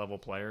all-star level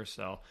player.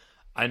 So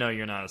I know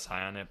you're not as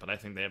high on it, but I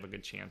think they have a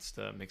good chance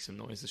to make some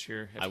noise this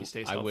year if he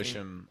stays healthy. I wish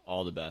him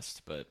all the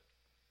best, but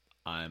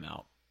I'm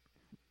out.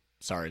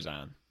 Sorry,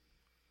 Zion.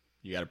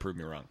 You got to prove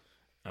me wrong.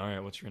 All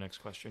right, what's your next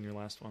question, your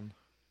last one?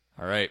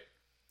 All right.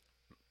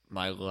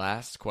 My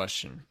last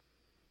question.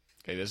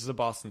 Okay, this is a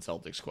Boston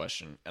Celtics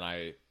question, and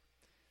I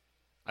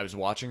was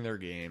watching their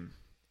game,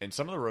 and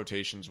some of the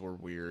rotations were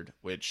weird,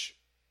 which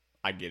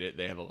I get it.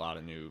 They have a lot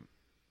of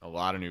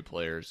new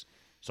players,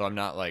 so I'm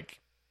not like,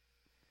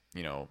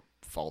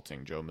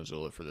 faulting Joe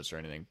Mazzulla for this or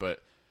anything.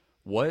 But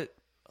what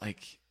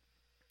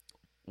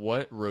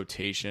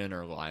rotation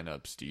or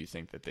lineups do you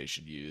think that they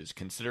should use,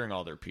 considering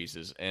all their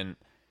pieces? And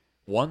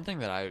one thing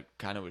that I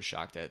kind of was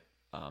shocked at,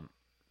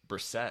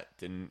 Brissett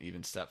didn't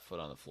even step foot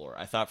on the floor.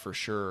 I thought for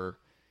sure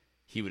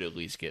he would at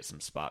least get some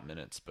spot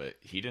minutes, but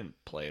he didn't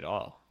play at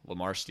all.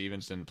 Lamar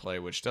Stevens didn't play,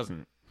 which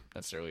doesn't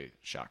necessarily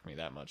shock me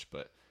that much,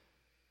 but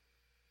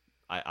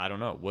I don't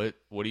know.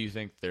 What do you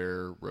think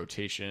their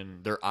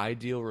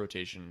ideal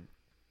rotation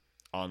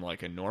on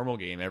like a normal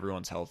game,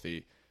 everyone's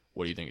healthy,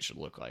 what do you think it should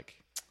look like?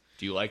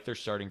 Do you like their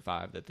starting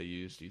five that they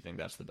use? Do you think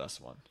that's the best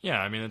one? Yeah,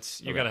 I mean,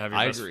 you got to have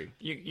your best. Agree.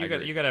 You got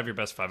to have your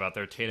best five out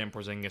there. Tatum,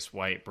 Porzingis,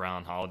 White,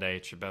 Brown, Holiday.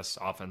 It's your best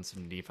offense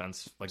and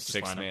defense. Like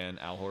six-man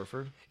Al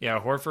Horford.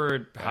 Yeah,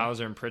 Horford,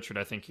 Hauser, and Pritchard.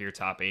 I think are your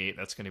top 8.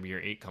 That's going to be your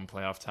 8 come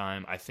playoff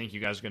time. I think you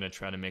guys are going to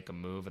try to make a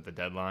move at the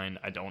deadline.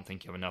 I don't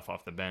think you have enough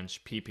off the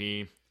bench.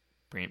 PP,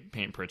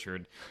 Payne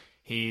Pritchard.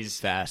 He's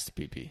fast,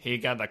 PP. He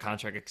got that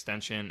contract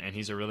extension, and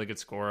he's a really good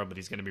scorer, but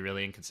he's going to be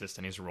really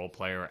inconsistent. He's a role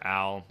player.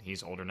 Al,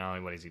 he's older now.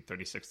 What is he,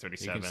 36,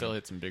 37? He can still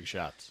hit some big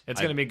shots.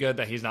 It's going to be good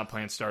that he's not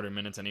playing starter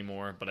minutes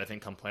anymore, but I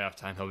think come playoff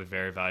time, he'll be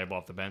very valuable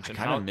off the bench. I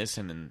kind of miss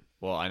him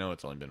I know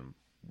it's only been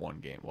one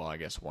game. Well, I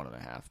guess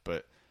 1.5,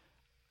 but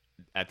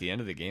at the end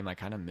of the game, I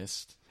kind of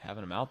missed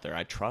having him out there.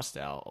 I trust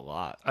Al a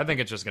lot. I think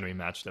it's just going to be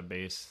matched up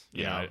base.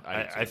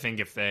 I think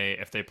if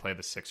they play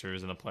the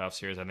Sixers in the playoff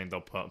series, I think they'll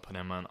put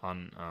him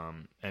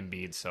on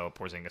Embiid, so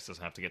Porzingis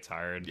doesn't have to get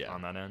tired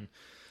on that end.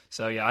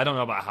 So yeah, I don't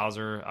know about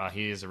Hauser.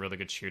 He is a really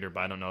good shooter, but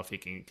I don't know if he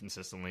can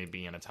consistently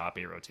be in a top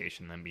 8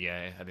 rotation in the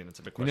NBA. I think that's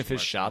a big question. Even if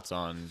his shot's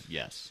on,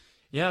 yes.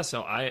 Yeah,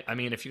 so I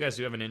mean, if you guys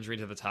do have an injury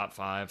to the top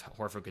 5,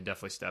 Horford could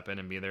definitely step in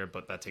and be there,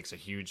 but that takes a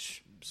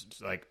huge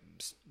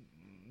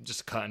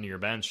just cut into your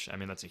bench. I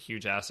mean, that's a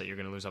huge asset you're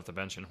going to lose off the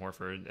bench in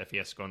Horford if he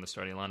has to go in the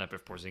starting lineup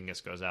if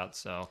Porzingis goes out.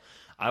 So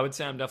I would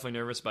say I'm definitely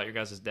nervous about your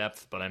guys'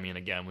 depth. But I mean,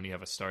 again, when you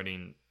have a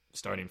starting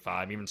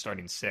 5, even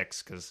starting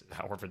 6, because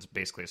Horford's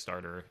basically a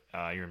starter,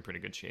 you're in pretty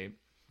good shape.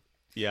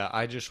 Yeah,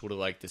 I just would have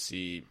liked to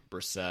see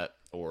Brissett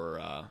or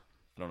I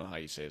don't know how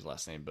you say his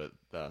last name, but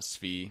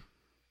Svi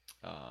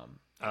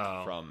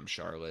from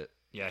Charlotte.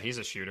 Yeah, he's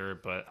a shooter,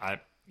 but I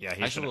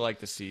should have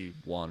liked to see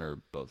one or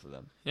both of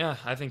them. Yeah,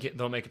 I think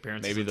they'll make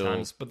appearances at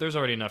times, but there's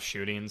already enough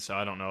shooting, so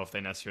I don't know if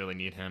they necessarily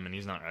need him, and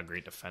he's not a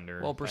great defender.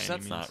 Well,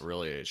 Brissett's not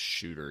really a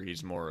shooter.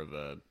 He's more of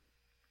a,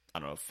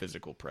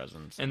 physical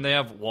presence. And they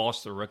have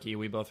Walsh, the rookie,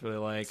 we both really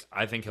like.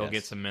 I think he'll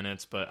get some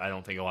minutes, but I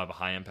don't think he'll have a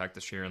high impact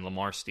this year. And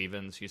Lamar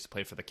Stevens, who used to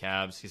play for the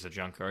Cavs, he's a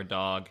junkyard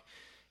dog.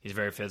 He's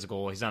very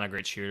physical. He's not a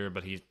great shooter,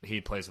 but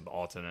he plays with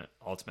ultimate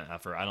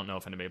effort. I don't know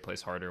if anybody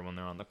plays harder when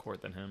they're on the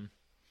court than him.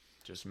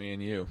 Just me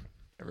and you.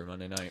 Every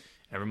Monday night.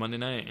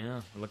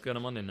 Yeah. We look good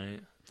on Monday night.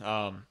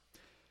 All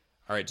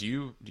right, do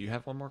you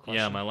have one more question?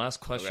 Yeah, my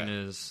last question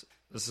is,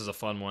 this is a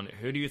fun one.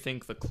 Who do you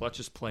think the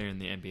clutchest player in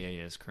the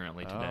NBA is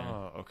currently today?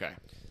 Oh, okay.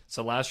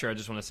 So last year, I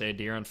just want to say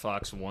De'Aaron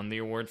Fox won the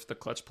award for the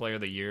clutch player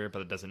of the year,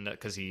 but it doesn't,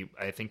 because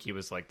I think he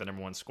was like the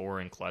number 1 scorer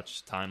in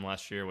clutch time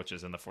last year, which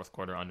is in the fourth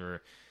quarter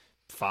under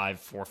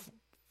 5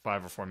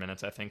 or 4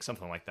 minutes, I think,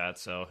 something like that.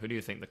 So who do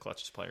you think the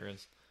clutchest player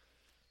is?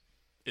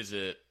 Is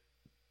it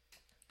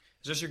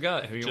just your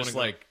gut? Who you want just to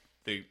like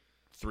the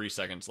 3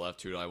 seconds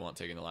left? Who do I want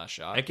taking the last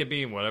shot? It could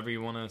be whatever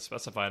you want to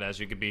specify it as.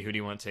 You could be who do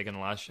you want taking the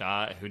last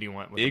shot? Who do you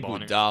want with the ball?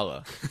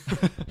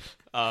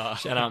 Iguodala.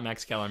 Shout out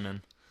Max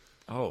Kellerman.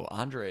 Oh,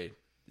 Andre.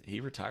 He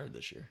retired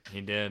this year.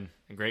 He did.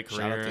 A great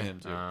career. Shout out to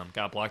him, too.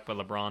 Got blocked by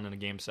LeBron in a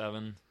Game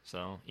 7.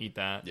 So eat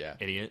that,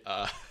 idiot.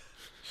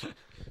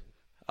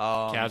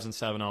 Cavs in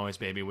 7 always,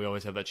 baby. We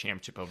always have that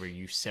championship over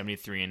you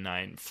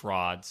 73-9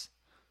 frauds.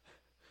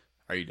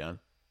 Are you done?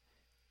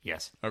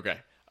 Yes. Okay.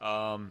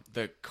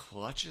 The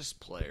clutchest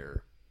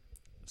player.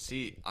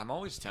 See, I'm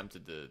always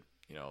tempted to,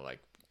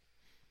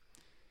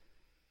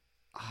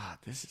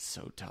 this is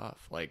so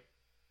tough. Like,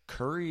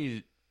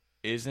 Curry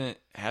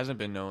hasn't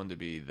been known to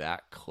be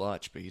that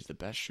clutch, but he's the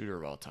best shooter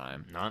of all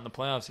time. Not in the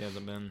playoffs, he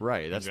hasn't been.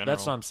 Right. That's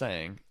what I'm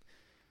saying.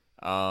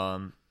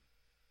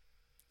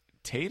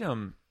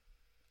 Tatum,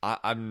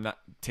 I'm not.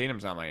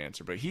 Tatum's not my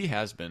answer, but he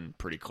has been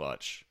pretty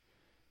clutch.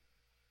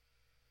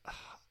 I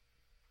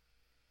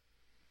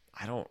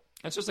don't.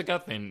 It's just a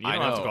gut thing. You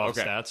don't have to go off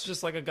stats. It's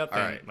just like a gut thing.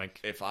 Right.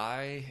 Like if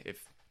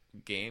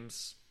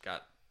games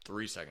got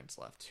 3 seconds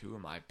left, who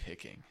am I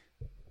picking?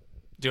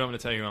 Do you want me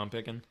to tell you who I'm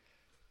picking?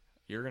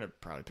 You're gonna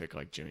probably pick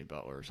like Jimmy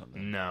Butler or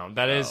something. No,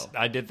 is.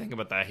 I did think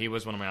about that. He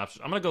was one of my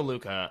options. I'm gonna go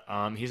Luka.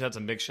 He's had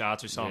some big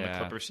shots. We saw him in the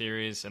Clipper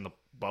series in the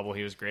bubble.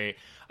 He was great.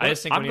 I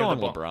just think I'm going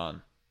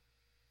LeBron.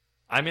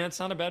 I mean, it's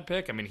not a bad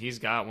pick. I mean, he's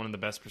got one of the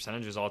best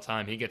percentages all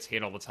time. He gets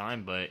hate all the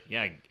time, but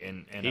yeah,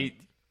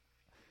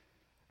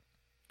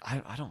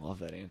 I don't love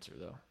that answer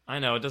though. I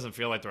know it doesn't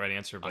feel like the right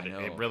answer, but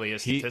it really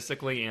is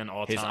statistically and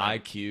all time. His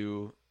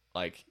IQ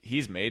like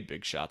he's made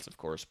big shots, of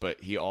course,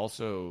 but he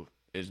also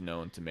is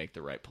known to make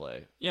the right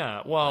play.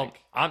 Yeah, well,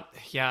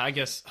 I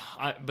guess,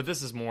 but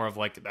this is more of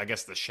like, I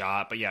guess the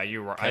shot. But yeah,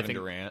 you were. I Kevin think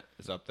Durant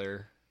is up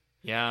there.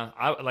 Yeah,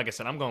 like I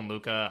said, I'm going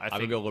Luka. I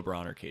would go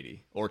LeBron or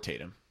KD or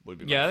Tatum would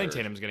be. Yeah, my I think third.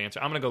 Tatum's a good answer.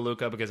 I'm going to go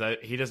Luka because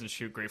he doesn't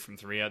shoot great from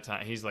three at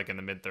time. He's like in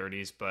the mid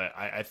 30s, but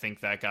I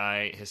think that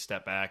guy, his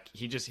step back,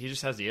 he just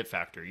has the it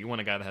factor. You want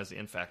a guy that has the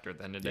it factor at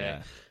the end of the day.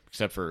 Yeah,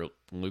 except for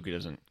Luka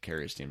doesn't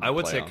carry his team. To I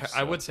would playoffs, say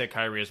I would say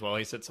Kyrie as well.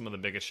 He's hit some of the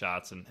biggest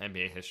shots in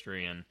NBA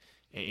history, and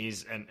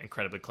he's an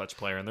incredibly clutch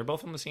player. And they're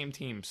both on the same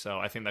team, so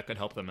I think that could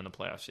help them in the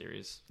playoff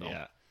series. So.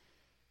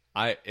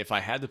 Yeah, if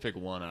I had to pick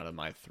one out of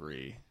my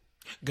three,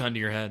 gun to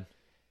your head.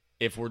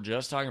 If we're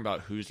just talking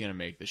about who's going to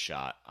make the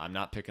shot, I'm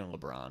not picking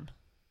LeBron.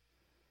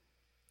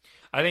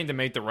 I think to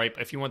make the right,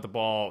 if you want the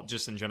ball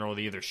just in general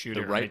to either shoot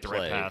it or make the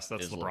right pass,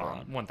 that's is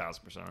LeBron,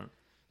 1,000%.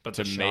 But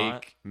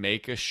to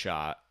make a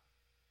shot,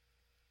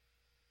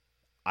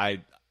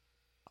 I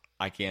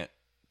can't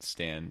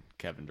stand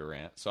Kevin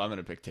Durant, so I'm going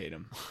to pick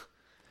Tatum,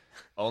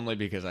 only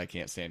because I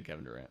can't stand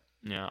Kevin Durant.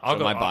 Yeah,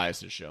 my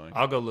bias is showing.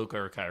 I'll go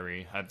Luka or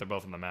Kyrie. They're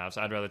both in the Mavs.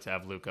 I'd rather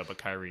have Luka, but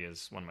Kyrie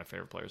is one of my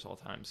favorite players of all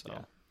time. So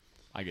yeah,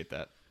 I get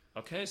that.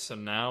 Okay, so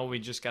now we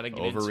just got to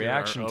get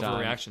overreaction into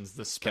our time. overreactions.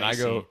 The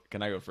spicy.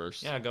 Can I go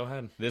first? Yeah, go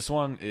ahead. This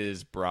one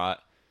is brought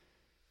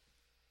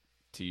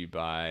to you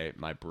by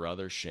my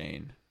brother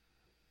Shane.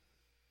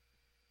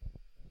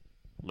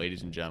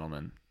 Ladies and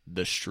gentlemen,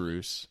 the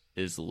Struce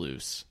is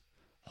loose.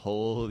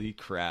 Holy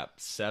crap!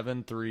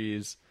 7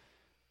 threes,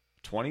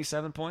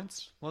 27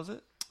 points. Was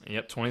it?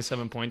 Yep,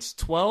 27 points,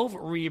 12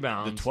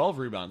 rebounds. The 12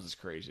 rebounds is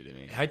crazy to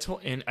me. I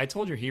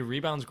told you he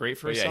rebounds great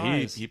for his yeah,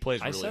 size. He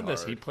plays. Really I said hard.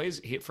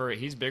 this.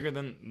 He's bigger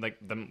than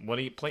what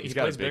he plays. He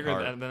got plays a big bigger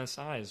heart. than his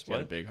size. He's got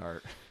a big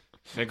heart.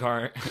 Big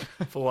heart,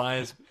 full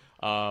eyes.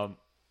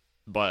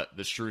 But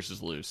the Struce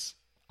is loose.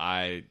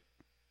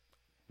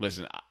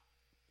 Listen.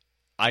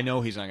 I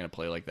know he's not going to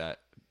play like that.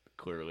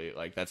 Clearly,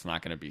 like that's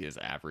not going to be his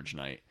average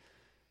night.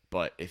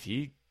 But if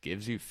he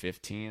gives you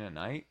 15 a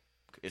night.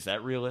 Is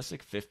that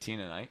realistic? 15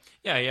 a night?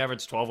 Yeah, he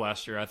averaged 12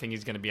 last year. I think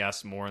he's going to be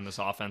asked more in this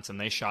offense, and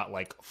they shot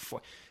like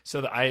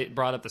I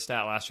brought up the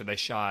stat last year. They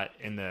shot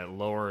in the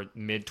lower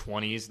mid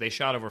 20s. They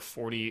shot over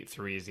 40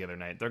 threes the other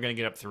night. They're going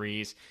to get up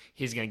threes.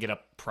 He's going to get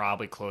up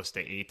probably close to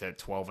 8 to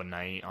 12 a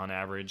night on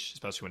average,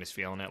 especially when he's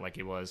feeling it like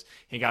he was.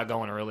 He got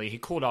going early. He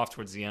cooled off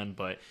towards the end,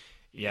 but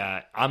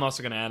yeah, I'm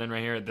also going to add in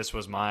right here. This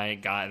was my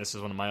guy. This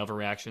is one of my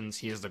overreactions.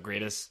 He is the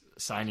greatest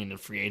signing in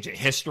free agent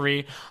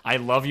history. I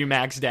love you,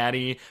 Max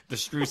Daddy. The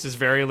Struce is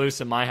very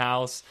loose in my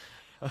house.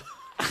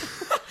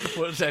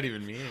 What does that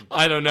even mean?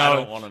 I don't know. I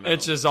don't want to know.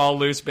 It's just all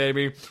loose,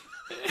 baby.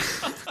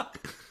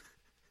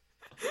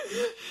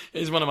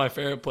 He's one of my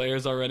favorite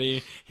players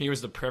already. He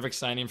was the perfect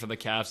signing for the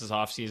Cavs this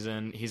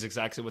offseason. He's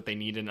exactly what they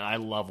needed, and I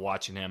love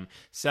watching him.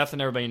 Seth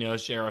and everybody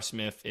knows J.R.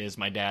 Smith is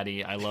my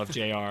daddy. I love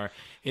J.R.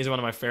 He's one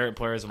of my favorite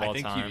players of all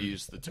time. I think you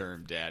used the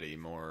term daddy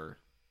more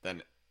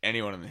than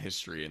anyone in the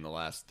history in the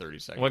last 30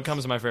 seconds. When it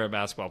comes to my favorite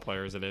basketball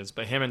players, it is.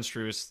 But him and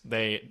Struce,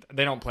 they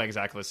don't play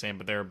exactly the same,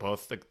 but they're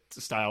both the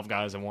style of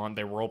guys I want.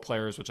 They're role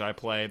players, which I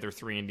play. They're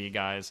 3-and-D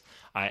guys.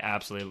 I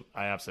absolutely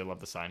love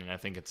the signing. I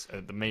think it's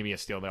maybe a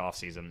steal of the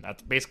offseason.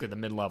 That's basically the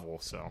mid-level.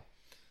 So,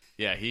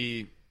 yeah,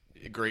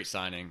 great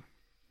signing,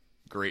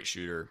 great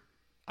shooter.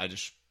 I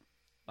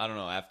don't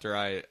know.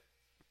 After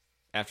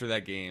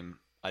that game,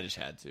 I just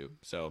had to.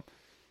 So,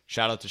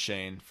 shout out to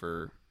Shane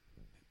for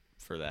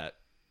that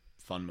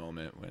fun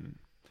moment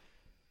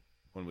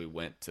when we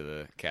went to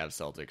the Cavs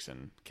Celtics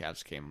and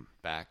Cavs came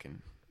back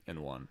and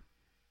won.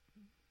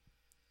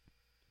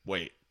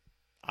 Wait,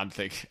 I'm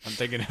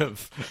thinking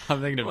of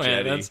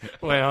Jetty.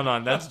 Wait, hold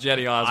on. That's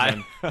Jetty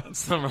Osman.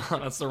 That's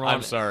the wrong.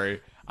 I'm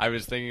sorry. I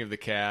was thinking of the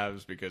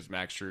Cavs because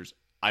Max Strus.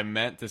 I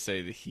meant to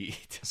say the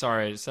Heat.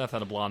 Sorry, Seth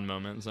had a blonde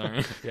moment.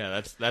 Sorry.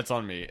 Yeah, that's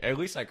on me. At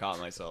least I caught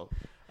myself.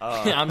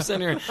 Yeah, I'm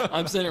sitting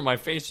here. My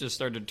face just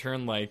started to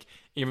turn like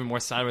even more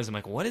sideways. I'm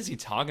like, what is he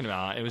talking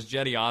about? It was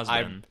Jetty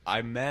Osman.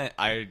 I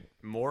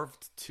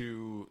morphed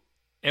to.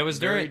 It was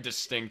very during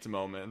distinct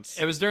moments.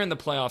 It was during the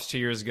playoffs 2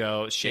 years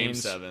ago. Game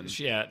 7.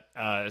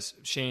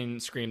 Shane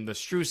screamed, "The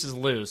Struce is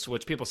loose,"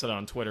 which people said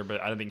on Twitter, but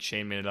I don't think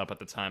Shane made it up at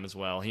the time as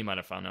well. He might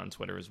have found it on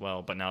Twitter as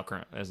well, but now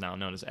is now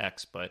known as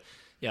X. But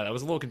yeah, that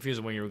was a little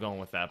confusing when you were going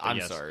with that. But I'm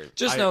yes, sorry.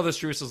 Just know the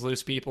Struce is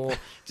loose, people.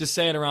 Just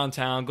say it around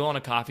town. Go in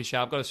a coffee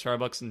shop. Go to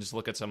Starbucks and just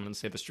look at someone and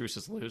say the Struce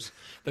is loose.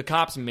 The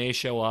cops may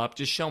show up.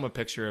 Just show them a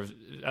picture of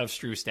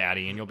Struce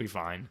Daddy, and you'll be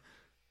fine.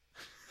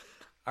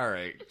 All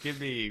right,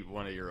 give me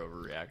one of your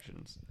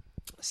overreactions.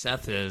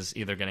 Seth is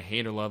either going to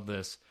hate or love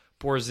this.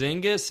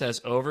 Porzingis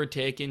has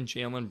overtaken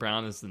Jaylen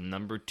Brown as the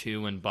number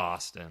 2 in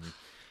Boston.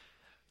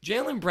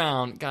 Jaylen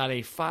Brown got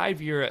a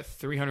 5-year,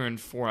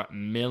 $304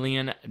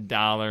 million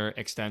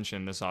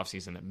extension this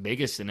offseason,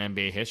 biggest in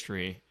NBA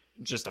history.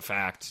 Just a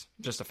fact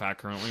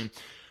currently.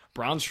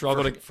 Brown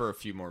struggled for a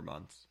few more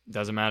months.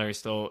 Doesn't matter. He's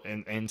still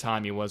in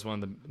time. He was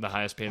one of the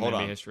highest paid in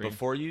NBA history.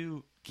 Before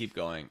you keep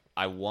going,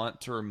 I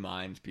want to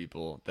remind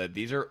people that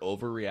these are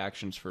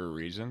overreactions for a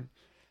reason.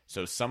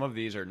 So some of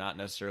these are not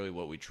necessarily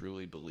what we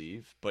truly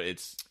believe, but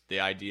it's the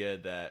idea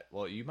that,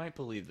 well, you might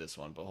believe this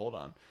one, but hold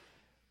on.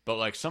 But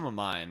like some of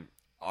mine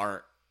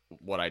aren't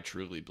what I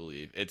truly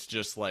believe. It's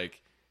just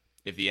like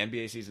if the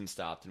NBA season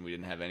stopped and we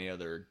didn't have any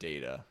other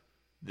data,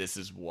 this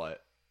is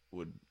what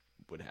would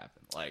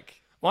happen.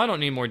 Like, well, I don't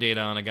need more data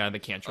on a guy that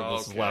can't dribble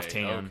with his left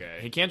hand.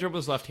 Okay. He can't dribble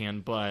with his left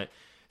hand, but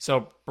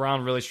so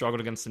Brown really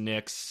struggled against the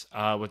Knicks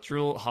with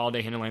Drew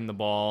Holiday handling the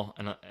ball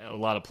and a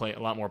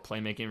lot more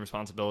playmaking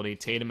responsibility.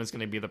 Tatum is going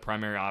to be the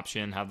primary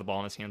option, have the ball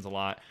in his hands a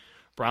lot.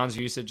 Brown's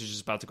usage is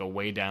just about to go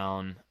way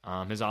down.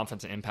 His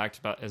offensive impact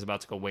is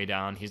about to go way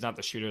down. He's not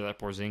the shooter that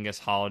Porzingis,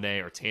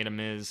 Holiday, or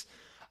Tatum is.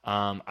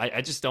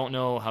 I just don't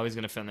know how he's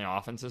going to fit in the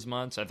offense as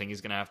much. I think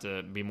he's going to have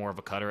to be more of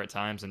a cutter at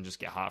times and just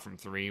get hot from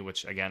three,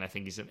 which, again, I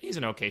think he's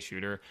an okay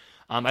shooter.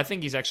 I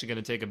think he's actually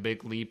going to take a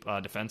big leap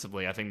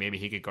defensively. I think maybe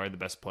he could guard the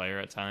best player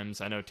at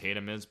times. I know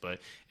Tatum is, but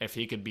if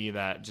he could be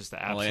that, just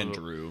the absolute... and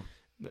Drew.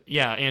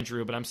 Yeah, and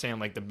Drew, but I'm saying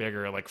like the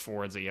bigger like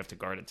forwards that you have to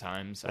guard at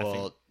times.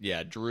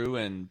 Yeah, Drew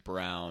and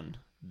Brown,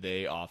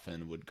 they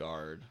often would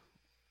guard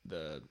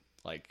the,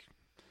 like,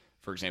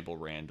 for example,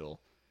 Randall.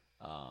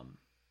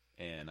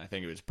 And I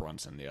think it was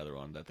Brunson, the other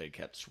one, that they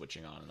kept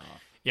switching on and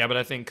off. Yeah, but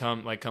I think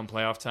come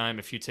playoff time,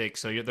 if you take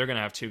they're going to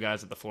have two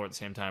guys at the floor at the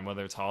same time,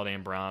 whether it's Holiday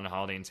and Brown,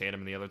 Holiday and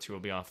Tatum, and the other two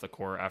will be off the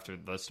court after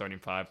the starting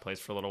five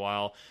plays for a little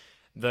while.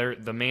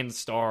 The main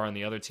star on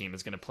the other team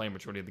is going to play a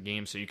majority of the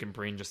game, so you can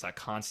bring just that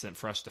constant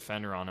fresh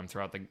defender on him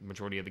throughout the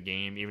majority of the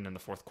game, even in the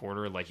fourth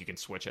quarter. Like, you can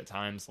switch at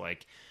times.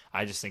 Like,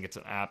 I just think it's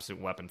an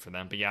absolute weapon for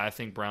them. But yeah, I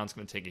think Brown's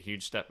going to take a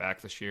huge step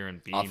back this year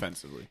and be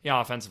offensively. Yeah,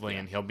 offensively,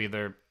 and he'll be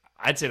their.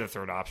 I'd say the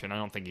third option.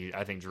 I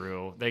think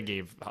Drew. They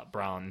gave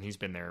Brown. He's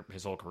been there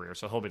his whole career,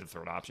 so he'll be the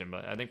third option.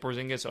 But I think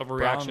Porzingis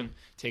overreaction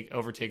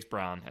overtakes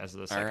Brown as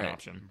the second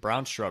option.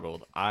 Brown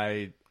struggled.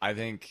 I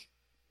think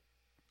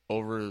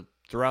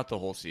throughout the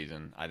whole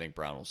season, I think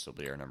Brown will still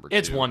be our number 2.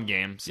 It's one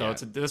game, so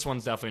this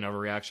one's definitely an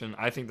overreaction.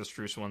 I think the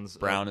Strus one's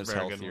Brown is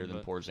healthier than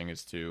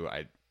Porzingis too.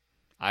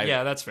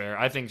 Yeah, that's fair.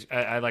 I think,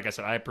 like I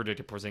said, I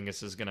predicted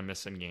Porzingis is going to miss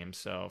some games,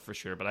 so for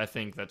sure. But I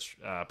think that's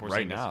Porzingis.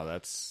 Right now,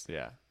 that's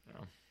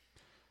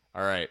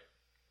All right.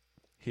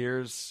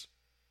 Here's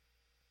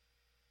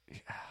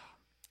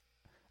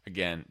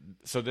again.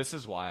 So this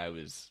is why I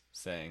was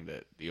saying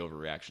that the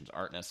overreactions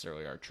aren't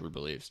necessarily our true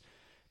beliefs,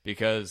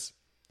 because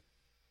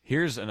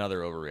here's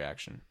another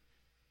overreaction.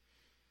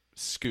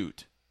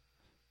 Scoot,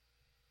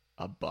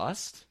 a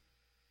bust?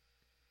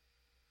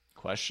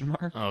 Question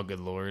mark? Oh, good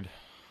Lord.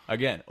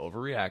 Again,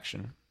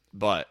 overreaction,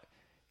 but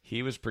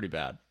he was pretty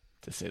bad,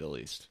 to say the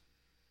least.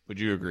 Would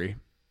you agree?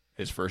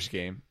 His first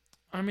game?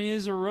 I mean,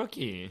 he's a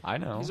rookie. I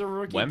know. He's a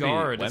rookie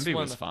guard. Wemby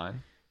was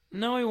fine.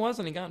 No, he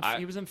wasn't.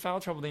 He was in foul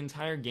trouble the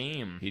entire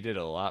game. He did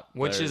a lot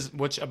better.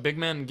 Which a big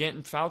man get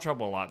in foul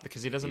trouble a lot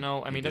because he doesn't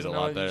know. I mean, he doesn't know a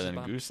lot better than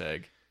a goose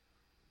egg.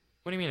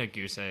 What do you mean a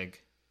goose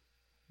egg?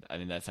 I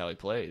mean, that's how he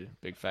played.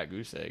 Big fat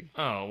goose egg.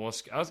 Oh, well,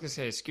 I was going to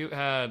say, Scoot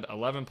had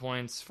 11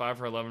 points, 5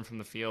 for 11 from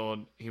the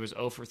field. He was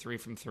 0 for 3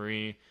 from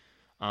 3.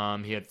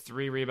 He had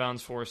 3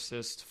 rebounds, 4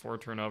 assists, 4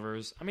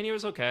 turnovers. I mean, he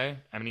was okay.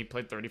 I mean, he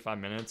played 35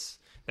 minutes.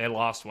 They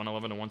lost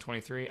 111 to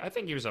 123. I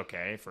think he was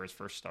okay for his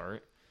first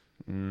start.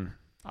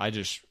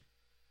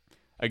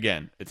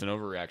 Again, it's an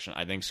overreaction.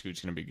 I think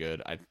Scoot's going to be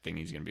good. I think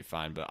he's going to be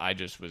fine. But I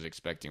just was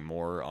expecting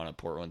more on a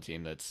Portland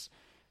team that's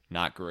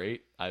not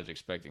great. I was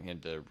expecting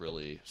him to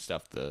really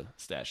stuff the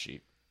stat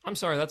sheet. I'm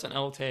sorry, that's an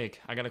L take.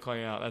 I got to call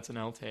you out. That's an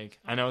L take.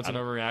 I know it's an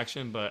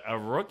overreaction, but a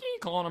rookie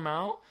calling him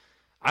out?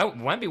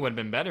 Wemby would have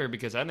been better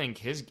because I think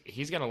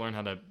he's got to learn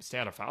how to stay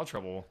out of foul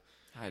trouble.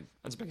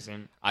 That's a big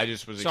thing. I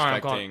just was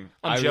expecting...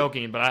 I'm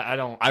joking, but I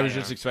don't... I was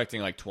just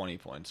expecting like 20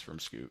 points from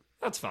Scoot.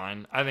 That's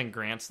fine. I think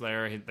Grant's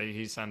there.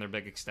 He signed their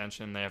big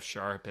extension. They have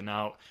Sharp. And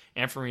now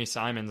Anthony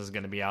Simons is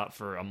going to be out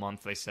for a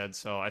month, they said.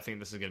 So I think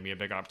this is going to be a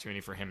big opportunity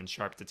for him and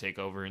Sharp to take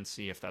over and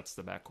see if that's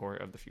the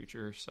backcourt of the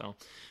future. So,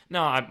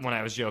 no, when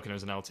I was joking, it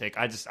was an L take.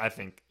 I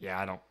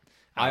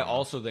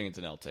also think it's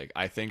an L take.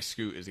 I think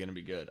Scoot is going to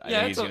be good.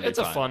 It's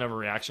a fun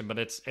overreaction, but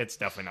it's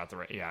definitely not the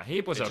right. Yeah,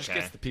 he was okay. It just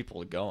gets the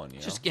people going.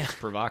 It's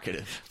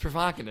provocative.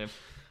 Provocative.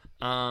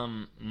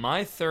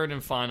 My third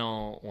and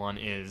final one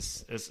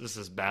is this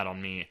is bad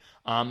on me.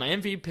 My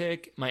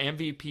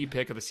MVP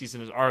pick of the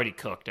season is already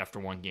cooked after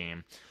one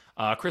game.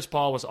 Chris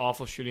Paul was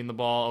awful shooting the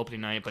ball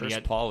opening night,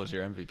 but Paul was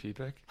your MVP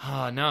pick?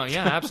 No,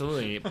 yeah,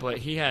 absolutely. But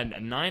he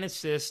had 9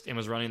 assists and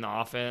was running the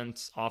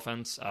offense.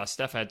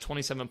 Steph had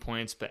 27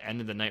 points, but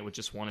ended the night with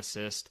just 1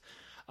 assist.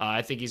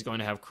 I think he's going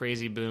to have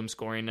crazy boom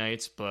scoring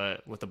nights,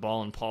 but with the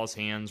ball in Paul's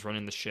hands,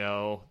 running the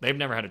show, they've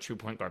never had a true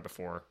point guard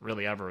before,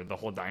 really ever, the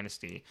whole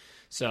dynasty.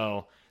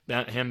 So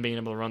that him being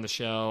able to run the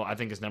show, I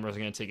think his numbers are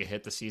going to take a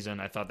hit this season.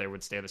 I thought they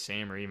would stay the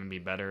same or even be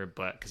better,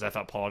 but because I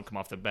thought Paul would come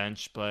off the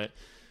bench, but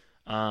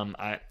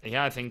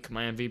I think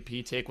my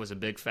MVP take was a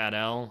big fat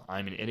L.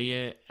 I'm an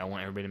idiot. I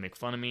want everybody to make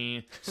fun of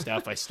me.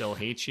 Steph, I still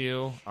hate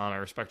you. I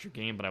respect your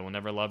game, but I will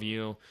never love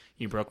you.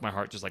 You broke my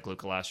heart just like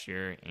Luka last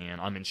year,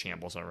 and I'm in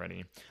shambles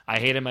already. I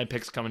hated my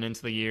picks coming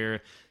into the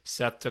year.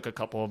 Seth took a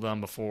couple of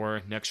them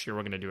before. Next year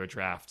we're going to do a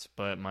draft,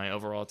 but my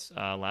overall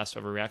last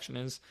overreaction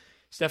is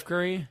Steph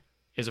Curry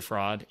is a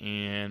fraud,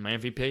 and my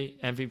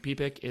MVP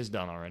pick is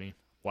done already.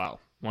 Wow.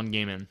 One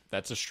game in.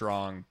 That's a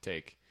strong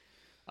take.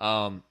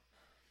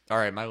 All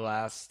right, my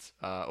last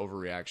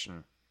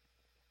overreaction,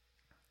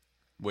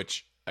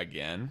 which,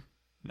 again,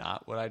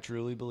 not what I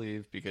truly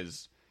believe,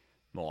 because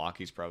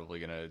Milwaukee's probably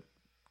going to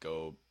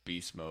go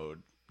beast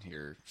mode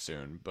here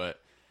soon, but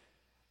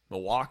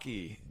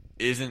Milwaukee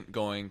isn't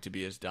going to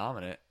be as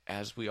dominant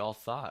as we all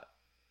thought.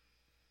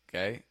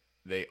 Okay?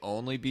 They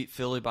only beat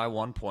Philly by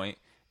 1 point.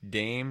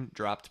 Dame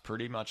dropped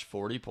pretty much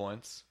 40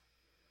 points,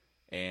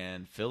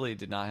 and Philly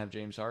did not have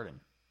James Harden.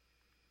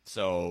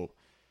 So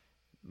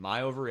my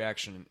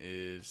overreaction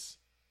is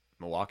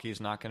Milwaukee is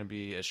not going to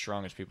be as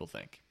strong as people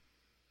think.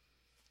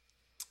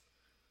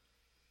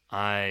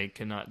 I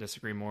cannot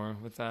disagree more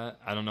with that.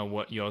 I don't know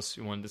what else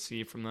you wanted to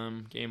see from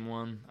them game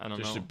one. I don't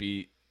know. Just to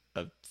beat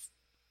a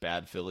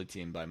bad Philly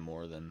team by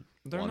more than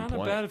They're 1 not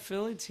point. a bad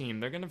Philly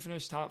team. They're going to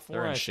finish top 4.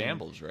 They're in I think.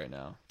 shambles right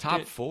now.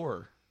 Top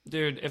 4.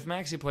 Dude, if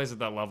Maxey plays at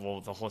that level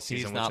the whole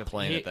season, He's not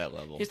playing at that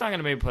level. He's not going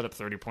to maybe put up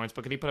 30 points,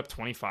 but could he put up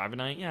 25 a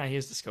night? Yeah, he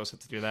has the skill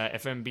set to do that.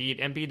 If Embiid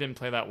didn't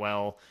play that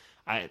well,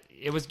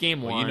 it was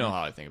game one. You know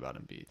how I think about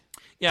Embiid.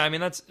 Yeah, I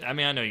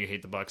know you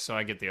hate the Bucks, so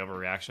I get the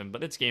overreaction,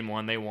 but it's game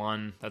one. They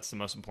won. That's the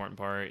most important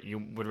part.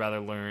 You would rather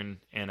learn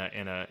in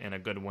a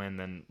good win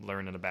than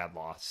learn in a bad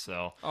loss.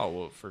 So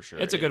well, for sure.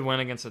 It's a good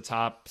win against the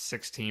top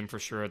 6 team for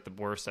sure at the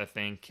worst, I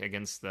think,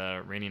 against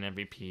the reigning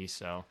MVP.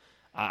 So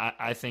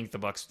I think the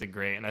Bucks did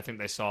great, and I think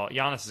they saw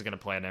Giannis is going to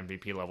play at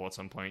MVP level at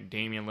some point.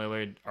 Damian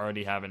Lillard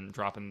already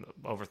dropping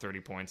over 30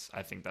 points.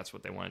 I think that's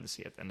what they wanted to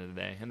see at the end of the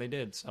day, and they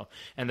did. So,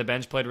 and the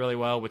bench played really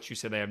well, which you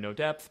said they have no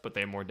depth, but they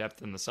have more depth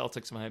than the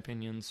Celtics, in my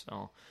opinion.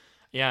 So,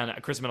 yeah,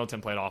 and Chris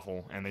Middleton played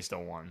awful, and they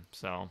still won.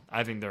 So,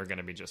 I think they're going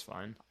to be just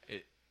fine.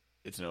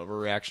 It's an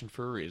overreaction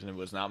for a reason. It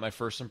was not my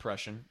first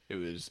impression. It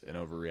was an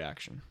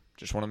overreaction.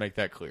 Just want to make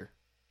that clear.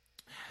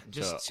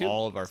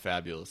 All of our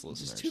fabulous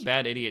listeners. Just 2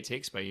 bad idiot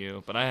takes by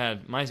you, but I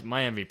had my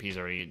MVP's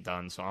already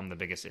done, so I'm the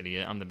biggest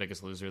idiot. I'm the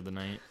biggest loser of the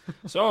night.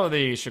 So are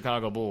the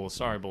Chicago Bulls.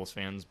 Sorry, Bulls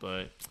fans,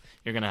 but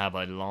you're gonna have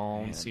a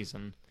long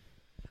season.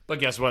 But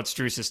guess what?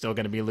 Strus is still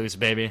gonna be loose,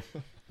 baby.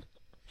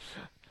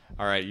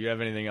 All right, you have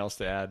anything else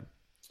to add?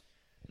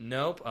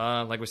 Nope.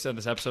 Like we said,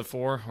 this episode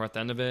 4. We're at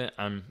the end of it.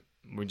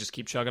 We just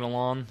keep chugging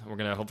along. We're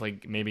going to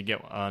hopefully maybe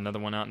get another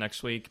one out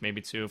next week,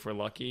 maybe 2 if we're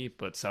lucky.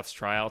 But Seth's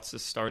tryouts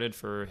has started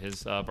for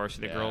his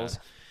varsity girls.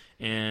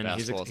 And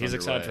he's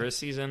excited for his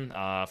season.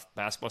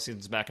 Basketball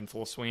season's back in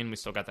full swing. We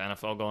still got the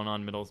NFL going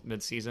on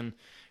mid-season.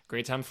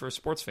 Great time for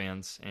sports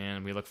fans,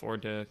 and we look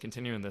forward to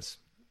continuing this.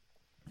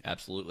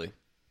 Absolutely.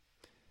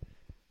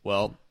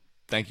 Well,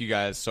 thank you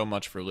guys so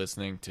much for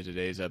listening to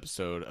today's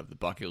episode of The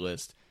Bucket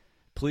List.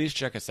 Please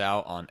check us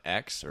out on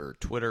X or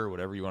Twitter,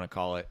 whatever you want to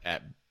call it,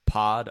 at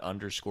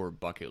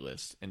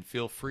pod_bucketlist, and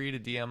feel free to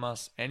DM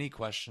us any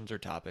questions or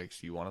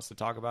topics you want us to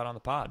talk about on the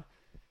pod.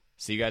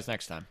 See you guys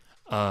next time.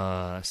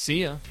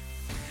 See ya.